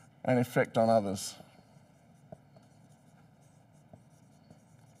and effect on others?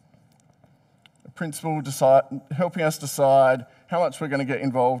 A principle helping us decide how much we're going to get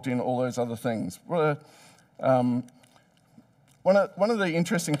involved in all those other things. One of the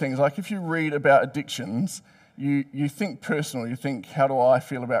interesting things, like if you read about addictions, you think personal. You think, how do I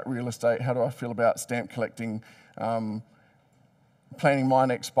feel about real estate? How do I feel about stamp collecting, planning my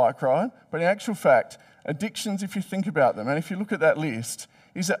next bike ride? But in actual fact, addictions, if you think about them, and if you look at that list,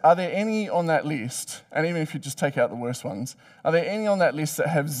 are there any on that list, and even if you just take out the worst ones, are there any on that list that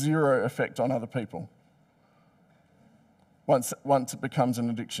have zero effect on other people once it becomes an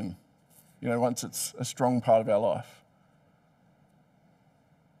addiction? Once it's a strong part of our life?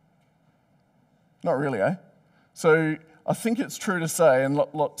 Not really, eh? So I think it's true to say, and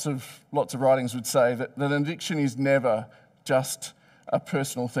lots of writings would say, that an addiction is never just a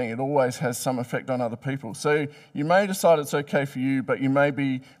personal thing. It always has some effect on other people. So you may decide it's okay for you, but you may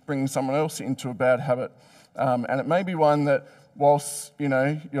be bringing someone else into a bad habit. And it may be one that whilst,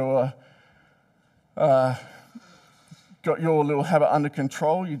 you're got your little habit under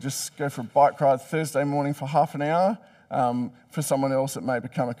control, you just go for a bike ride Thursday morning for half an hour. For someone else, it may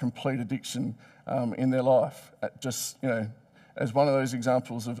become a complete addiction in their life. Just, as one of those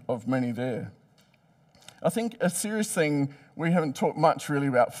examples of many there. I think a serious thing, we haven't talked much really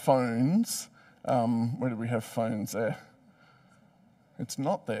about phones. Where do we have phones there? It's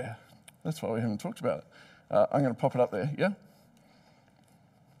not there. That's why we haven't talked about it. I'm going to pop it up there, yeah?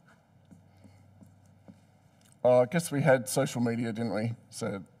 I guess we had social media, didn't we?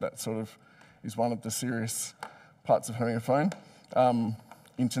 So that sort of is one of the serious parts of having a phone.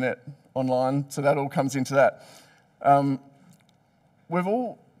 Internet, online, so that all comes into that. We've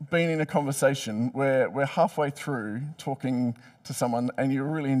all been in a conversation where we're halfway through talking to someone and you're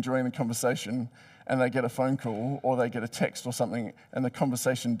really enjoying the conversation and they get a phone call or they get a text or something and the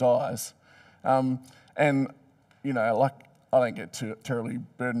conversation dies. I don't get terribly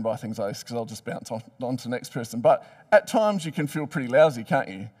burdened by things like this because I'll just bounce on to the next person. But at times you can feel pretty lousy, can't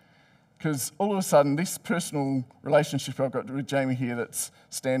you? Because all of a sudden, this personal relationship I've got with Jamie here that's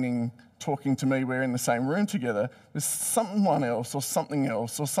standing, talking to me, we're in the same room together, there's someone else or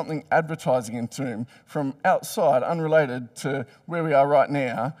something advertising into him from outside, unrelated to where we are right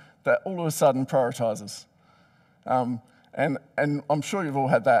now, that all of a sudden prioritises. And I'm sure you've all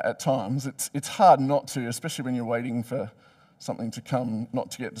had that at times. It's hard not to, especially when you're waiting for something to come, not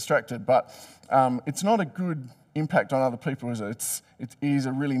to get distracted. But it's not a good impact on other people, is it? It is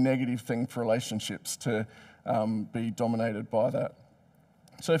a really negative thing for relationships to be dominated by that.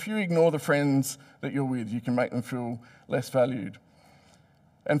 So if you ignore the friends that you're with, you can make them feel less valued.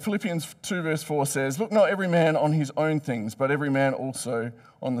 And Philippians 2 verse 4 says, "Look not every man on his own things, but every man also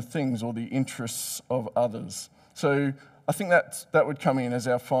on the things or the interests of others." So I think that would come in as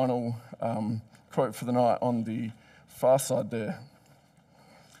our final quote for the night on the far side there.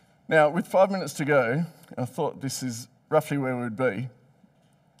 Now, with 5 minutes to go, I thought this is roughly where we would be,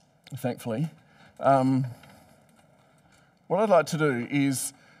 thankfully. What I'd like to do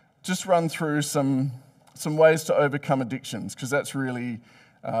is just run through some ways to overcome addictions, because that's really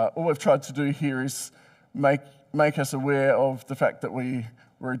all we've tried to do here is make us aware of the fact that we're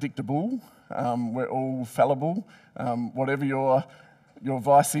addictable, we're all fallible. Whatever your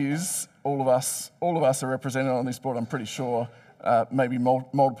vice is, all of us are represented on this board, I'm pretty sure, maybe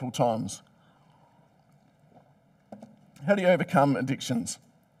multiple times. How do you overcome addictions?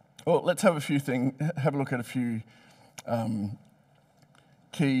 Well, let's have a look at a few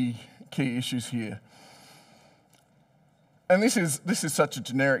key issues here. And this is such a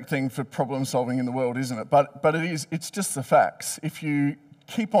generic thing for problem solving in the world, isn't it? But it's just the facts. If you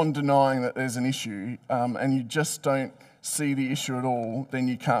keep on denying that there's an issue and you just don't see the issue at all, then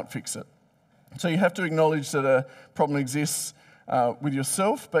you can't fix it. So you have to acknowledge that a problem exists with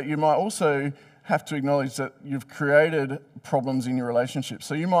yourself, but you might also have to acknowledge that you've created problems in your relationship.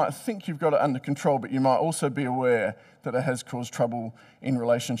 So you might think you've got it under control, but you might also be aware that it has caused trouble in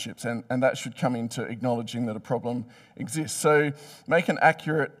relationships, and that should come into acknowledging that a problem exists. So make an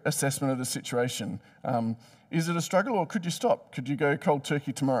accurate assessment of the situation. Is it a struggle, or could you stop? Could you go cold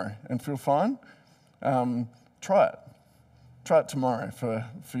turkey tomorrow and feel fine? Try it. Try it tomorrow for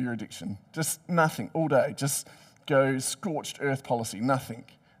your addiction. Just nothing, all day. Just go scorched earth policy, nothing,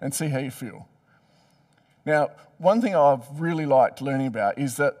 and see how you feel. Now, one thing I've really liked learning about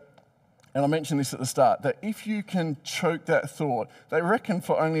is that, and I mentioned this at the start, that if you can choke that thought, they reckon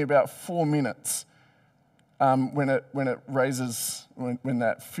for only about 4 minutes, when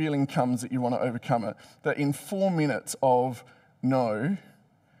that feeling comes that you want to overcome it, that in 4 minutes of no,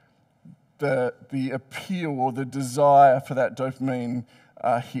 the appeal or the desire for that dopamine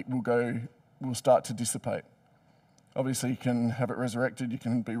hit will start to dissipate. Obviously, you can have it resurrected, you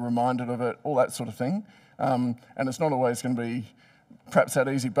can be reminded of it, all that sort of thing. And it's not always going to be perhaps that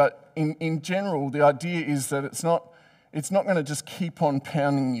easy. But in general, the idea is that it's not going to just keep on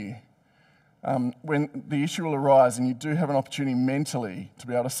pounding you. When the issue will arise and you do have an opportunity mentally to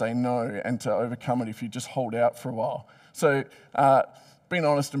be able to say no and to overcome it if you just hold out for a while. So being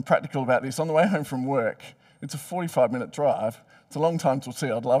honest and practical about this, on the way home from work, it's a 45-minute drive. It's a long time till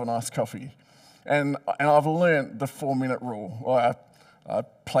tea. I'd love an iced coffee. And I've learnt the 4-minute rule. Well, I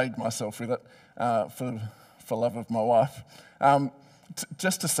plagued myself with it for love of my wife.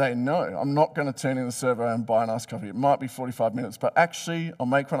 Just to say no, I'm not going to turn in the servo and buy an iced coffee. It might be 45 minutes, but actually I'll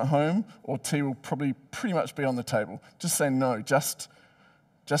make one at home, or tea will probably pretty much be on the table. Just say no. Just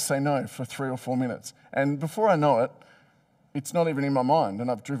say no for 3 or 4 minutes. And before I know it, it's not even in my mind,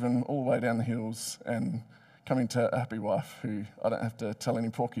 and I've driven all the way down the hills and come into a happy wife who I don't have to tell any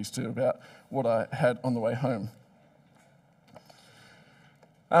porkies to about what I had on the way home.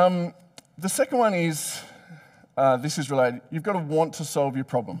 The second one is, this is related, you've got to want to solve your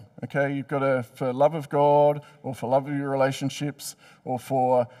problem, okay? You've got to, for love of God, or for love of your relationships, or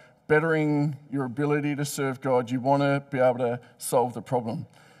for bettering your ability to serve God, you want to be able to solve the problem.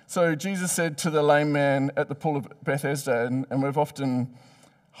 So Jesus said to the lame man at the pool of Bethesda, and we've often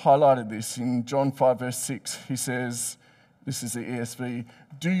highlighted this in John 5 verse 6, he says, this is the ESV,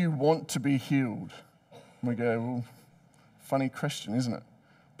 "Do you want to be healed?" And we go, well, funny question, isn't it?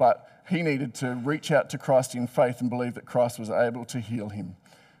 But he needed to reach out to Christ in faith and believe that Christ was able to heal him.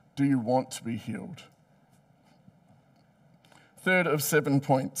 Do you want to be healed? Third of 7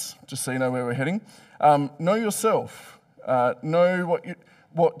 points, just so you know where we're heading. Know yourself. Know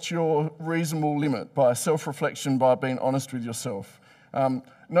what's your reasonable limit by self-reflection, by being honest with yourself.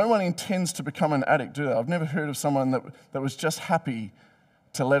 No one intends to become an addict, do they? I've never heard of someone that was just happy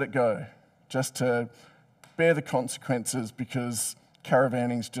to let it go, just to bear the consequences because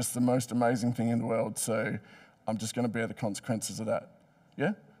caravanning is just the most amazing thing in the world, so I'm just going to bear the consequences of that.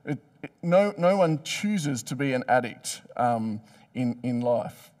 Yeah? No one chooses to be an addict in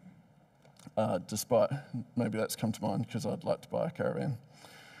life, despite, maybe that's come to mind because I'd like to buy a caravan.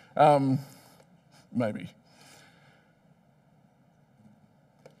 Maybe.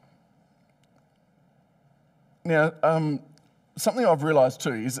 Now, something I've realised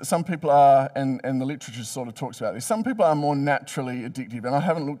too is that some people are, and the literature sort of talks about this, some people are more naturally addictive, and I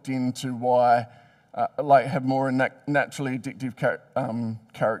haven't looked into why, have more naturally addictive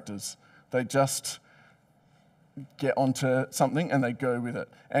characters. They just get onto something and they go with it.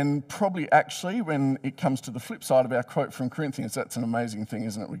 And probably actually, when it comes to the flip side of our quote from Corinthians, that's an amazing thing,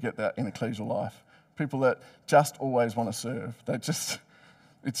 isn't it? We get that in ecclesial life. People that just always want to serve.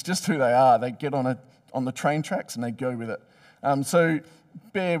 It's just who they are. They get on the train tracks and they go with it. So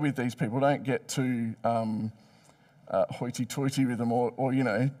bear with these people. Don't get too hoity-toity with them, or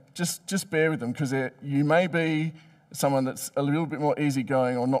just bear with them, because you may be someone that's a little bit more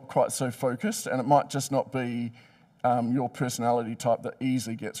easygoing or not quite so focused, and it might just not be your personality type that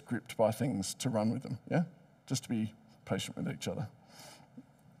easily gets gripped by things to run with them. Yeah, just to be patient with each other.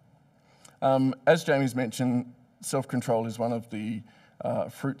 As Jamie's mentioned, self-control is one of the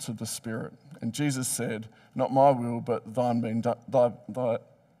fruits of the Spirit. And Jesus said, "Not my will, but thy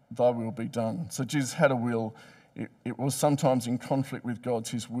will be done." So Jesus had a will. It was sometimes in conflict with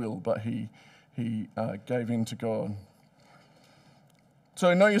God's, his will, but he gave in to God.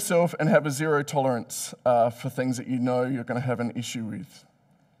 So know yourself and have a zero tolerance for things that you know you're going to have an issue with.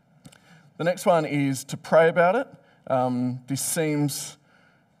 The next one is to pray about it. This seems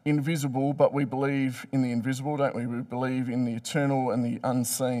invisible, but we believe in the invisible, don't we? We believe in the eternal and the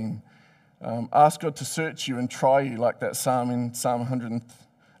unseen. Ask God to search you and try you, like that psalm in Psalm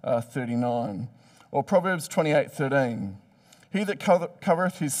 139. Or Proverbs 28:13. He that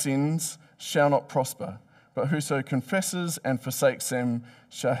covereth his sins shall not prosper, but whoso confesses and forsakes them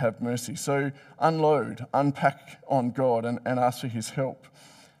shall have mercy. So unpack on God and ask for his help.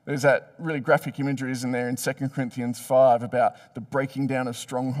 There's that really graphic imagery, isn't there, in 2 Corinthians 5 about the breaking down of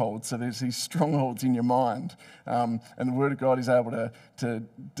strongholds. So there's these strongholds in your mind, and the Word of God is able to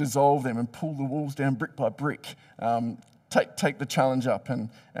dissolve them and pull the walls down brick by brick. Take the challenge up and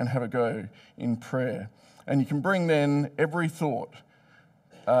have a go in prayer. And you can bring then every thought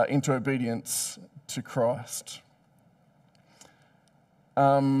into obedience to Christ.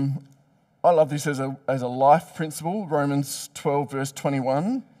 I love this as a life principle. Romans 12 verse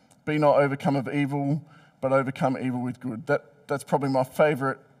 21. Be not overcome of evil, but overcome evil with good. That's probably my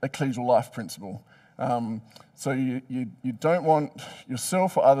favourite ecclesial life principle. So you don't want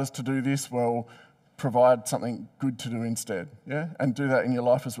yourself or others to do this. Well, provide something good to do instead, yeah? And do that in your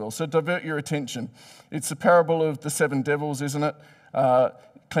life as well. So divert your attention. It's the parable of the 7 devils, isn't it?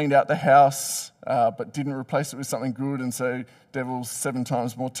 Cleaned out the house, but didn't replace it with something good, and so devils 7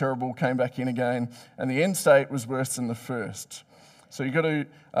 times more terrible came back in again, and the end state was worse than the first. So you've got to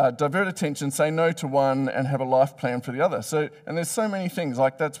divert attention, say no to one, and have a life plan for the other. And there's so many things,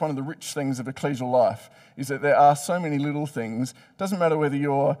 like that's one of the rich things of ecclesial life, is that there are so many little things. Doesn't matter whether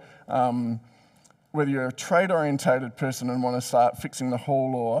you're a trade-orientated person and want to start fixing the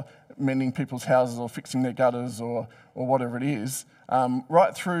hall or mending people's houses or fixing their gutters or whatever it is,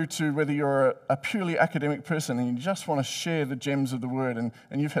 right through to whether you're a purely academic person and you just want to share the gems of the Word, and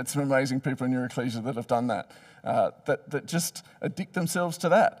you've had some amazing people in your ecclesia that have done that, that just addict themselves to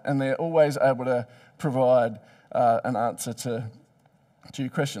that, and they're always able to provide an answer to your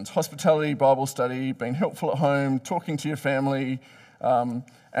questions. Hospitality, Bible study, being helpful at home, talking to your family, and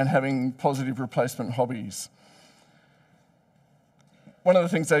having positive replacement hobbies. One of the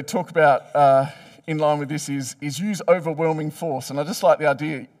things they talk about in line with this is use overwhelming force. And I just like the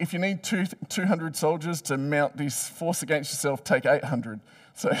idea, if you need 200 soldiers to mount this force against yourself, take 800.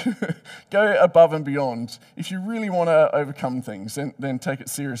 So go above and beyond. If you really want to overcome things, then take it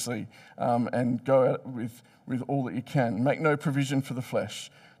seriously and go out with all that you can. Make no provision for the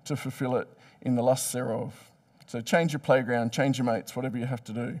flesh to fulfill it in the lusts thereof. So change your playground, change your mates, whatever you have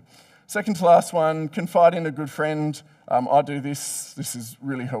to do. Second to last one, confide in a good friend. I do this. This is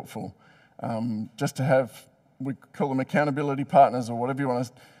really helpful. Just to have, we call them accountability partners or whatever you want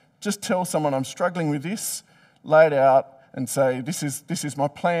to, just tell someone I'm struggling with this, lay it out and say, this is my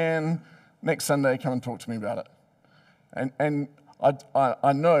plan. Next Sunday, come and talk to me about it. And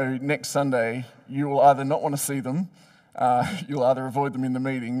I know next Sunday you will either not want to see them, you'll either avoid them in the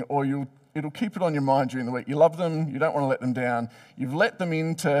meeting, or it'll keep it on your mind during the week. You love them, you don't want to let them down. You've let them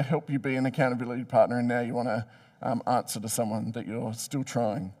in to help you be an accountability partner, and now you want to answer to someone that you're still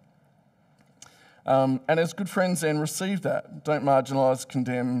trying. And as good friends then, receive that. Don't marginalise,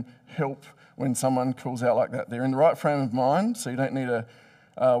 condemn, help when someone calls out like that. They're in the right frame of mind, so you don't need a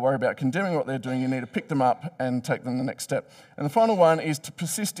worry about condemning what they're doing. You need to pick them up and take them the next step. And the final one is to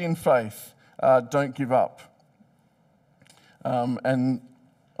persist in faith. Don't give up. And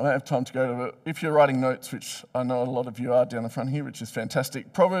I don't have time to go to it. If you're writing notes, which I know a lot of you are down the front here, which is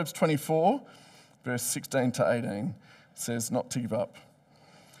fantastic, Proverbs 24, verse 16 to 18 says not to give up.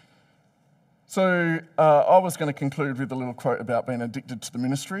 So I was going to conclude with a little quote about being addicted to the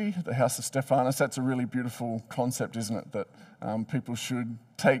ministry, the House of Stephanus. That's a really beautiful concept, isn't it? That people should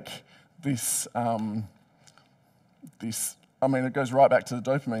take this, it goes right back to the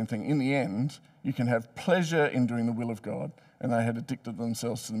dopamine thing. In the end, you can have pleasure in doing the will of God, and they had addicted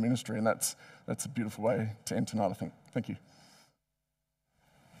themselves to the ministry, and that's a beautiful way to end tonight, I think. Thank you.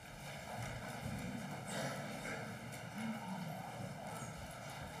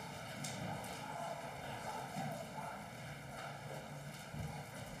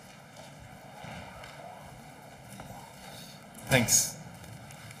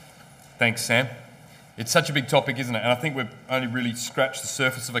 Thanks, Sam. It's such a big topic, isn't it? And I think we've only really scratched the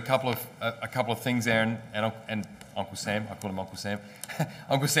surface of a couple of things there. And Uncle Sam, I call him Uncle Sam.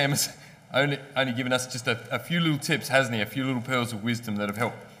 Uncle Sam has only given us just a few little tips, hasn't he? A few little pearls of wisdom that have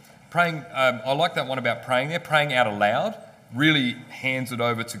helped. Praying. I like that one about praying there. Praying out aloud really hands it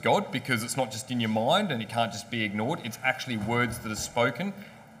over to God, because it's not just in your mind and it can't just be ignored. It's actually words that are spoken,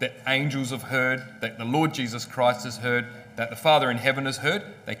 that angels have heard, that the Lord Jesus Christ has heard, that the Father in heaven has heard.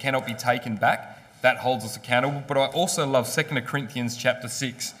 They cannot be taken back. That holds us accountable. But I also love 2 Corinthians chapter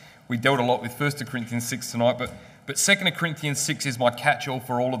 6. We dealt a lot with 1 Corinthians 6 tonight, but 2 Corinthians 6 is my catch-all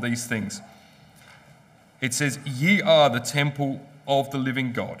for all of these things. It says, "Ye are the temple of the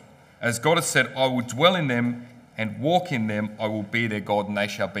living God. As God has said, I will dwell in them and walk in them. I will be their God, and they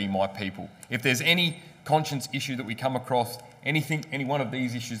shall be my people." If there's any conscience issue that we come across, any one of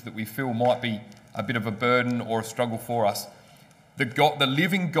these issues that we feel might be a bit of a burden or a struggle for us, the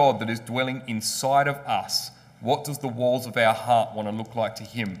living God that is dwelling inside of us, what does the walls of our heart want to look like to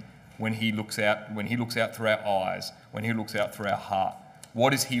him when he looks out through our eyes, when he looks out through our heart?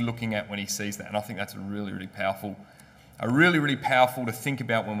 What is he looking at when he sees that? And I think that's really, really powerful to think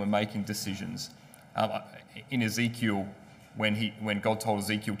about when we're making decisions. In Ezekiel, when God told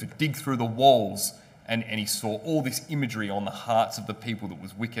Ezekiel to dig through the walls, and he saw all this imagery on the hearts of the people that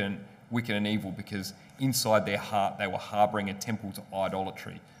was wicked and evil, because inside their heart they were harbouring a temple to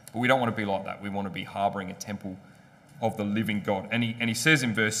idolatry. But we don't want to be like that. We want to be harbouring a temple of the living God. And he says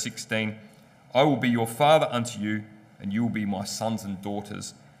in verse 16, "I will be your father unto you, and you will be my sons and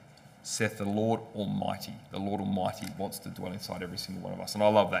daughters, saith the Lord Almighty." The Lord Almighty wants to dwell inside every single one of us. And I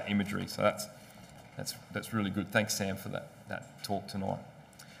love that imagery. So that's really good. Thanks, Sam, for that talk tonight.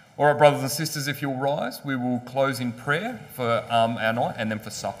 All right, brothers and sisters, if you'll rise, we will close in prayer for our night and then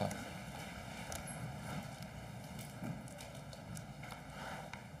for supper.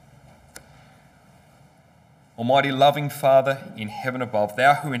 Almighty loving Father in heaven above,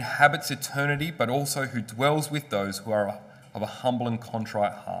 thou who inhabits eternity, but also who dwells with those who are of a humble and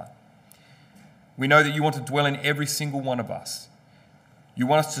contrite heart. We know that you want to dwell in every single one of us. You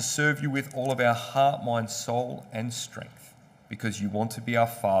want us to serve you with all of our heart, mind, soul, and strength, because you want to be our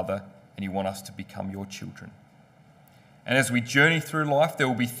Father and you want us to become your children. And as we journey through life, there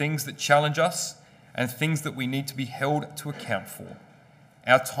will be things that challenge us and things that we need to be held to account for.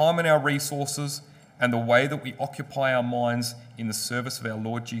 Our time and our resources, and the way that we occupy our minds in the service of our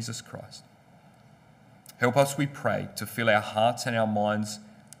Lord Jesus Christ. Help us, we pray, to fill our hearts and our minds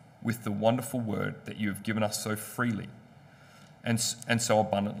with the wonderful word that you have given us so freely and so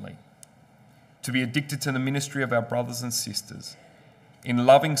abundantly. To be addicted to the ministry of our brothers and sisters in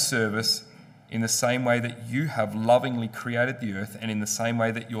loving service, in the same way that you have lovingly created the earth, and in the same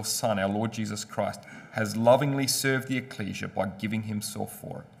way that your Son, our Lord Jesus Christ, has lovingly served the ecclesia by giving himself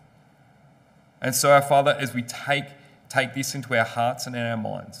for it. And so, our Father, as we take this into our hearts and in our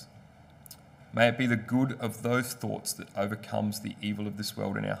minds, may it be the good of those thoughts that overcomes the evil of this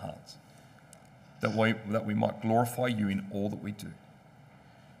world in our hearts, that we might glorify you in all that we do.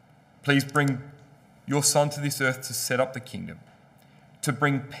 Please bring your Son to this earth to set up the kingdom, to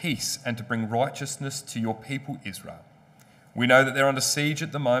bring peace and to bring righteousness to your people Israel. We know that they're under siege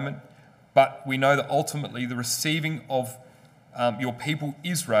at the moment, but we know that ultimately the receiving of your people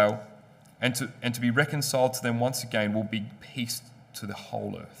Israel and to be reconciled to them once again will be peace to the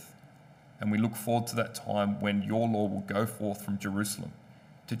whole earth. And we look forward to that time when your law will go forth from Jerusalem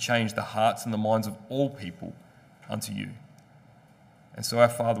to change the hearts and the minds of all people unto you. And so, our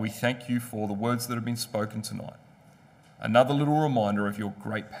Father, we thank you for the words that have been spoken tonight. Another little reminder of your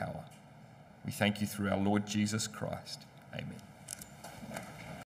great power. We thank you through our Lord Jesus Christ. Amen.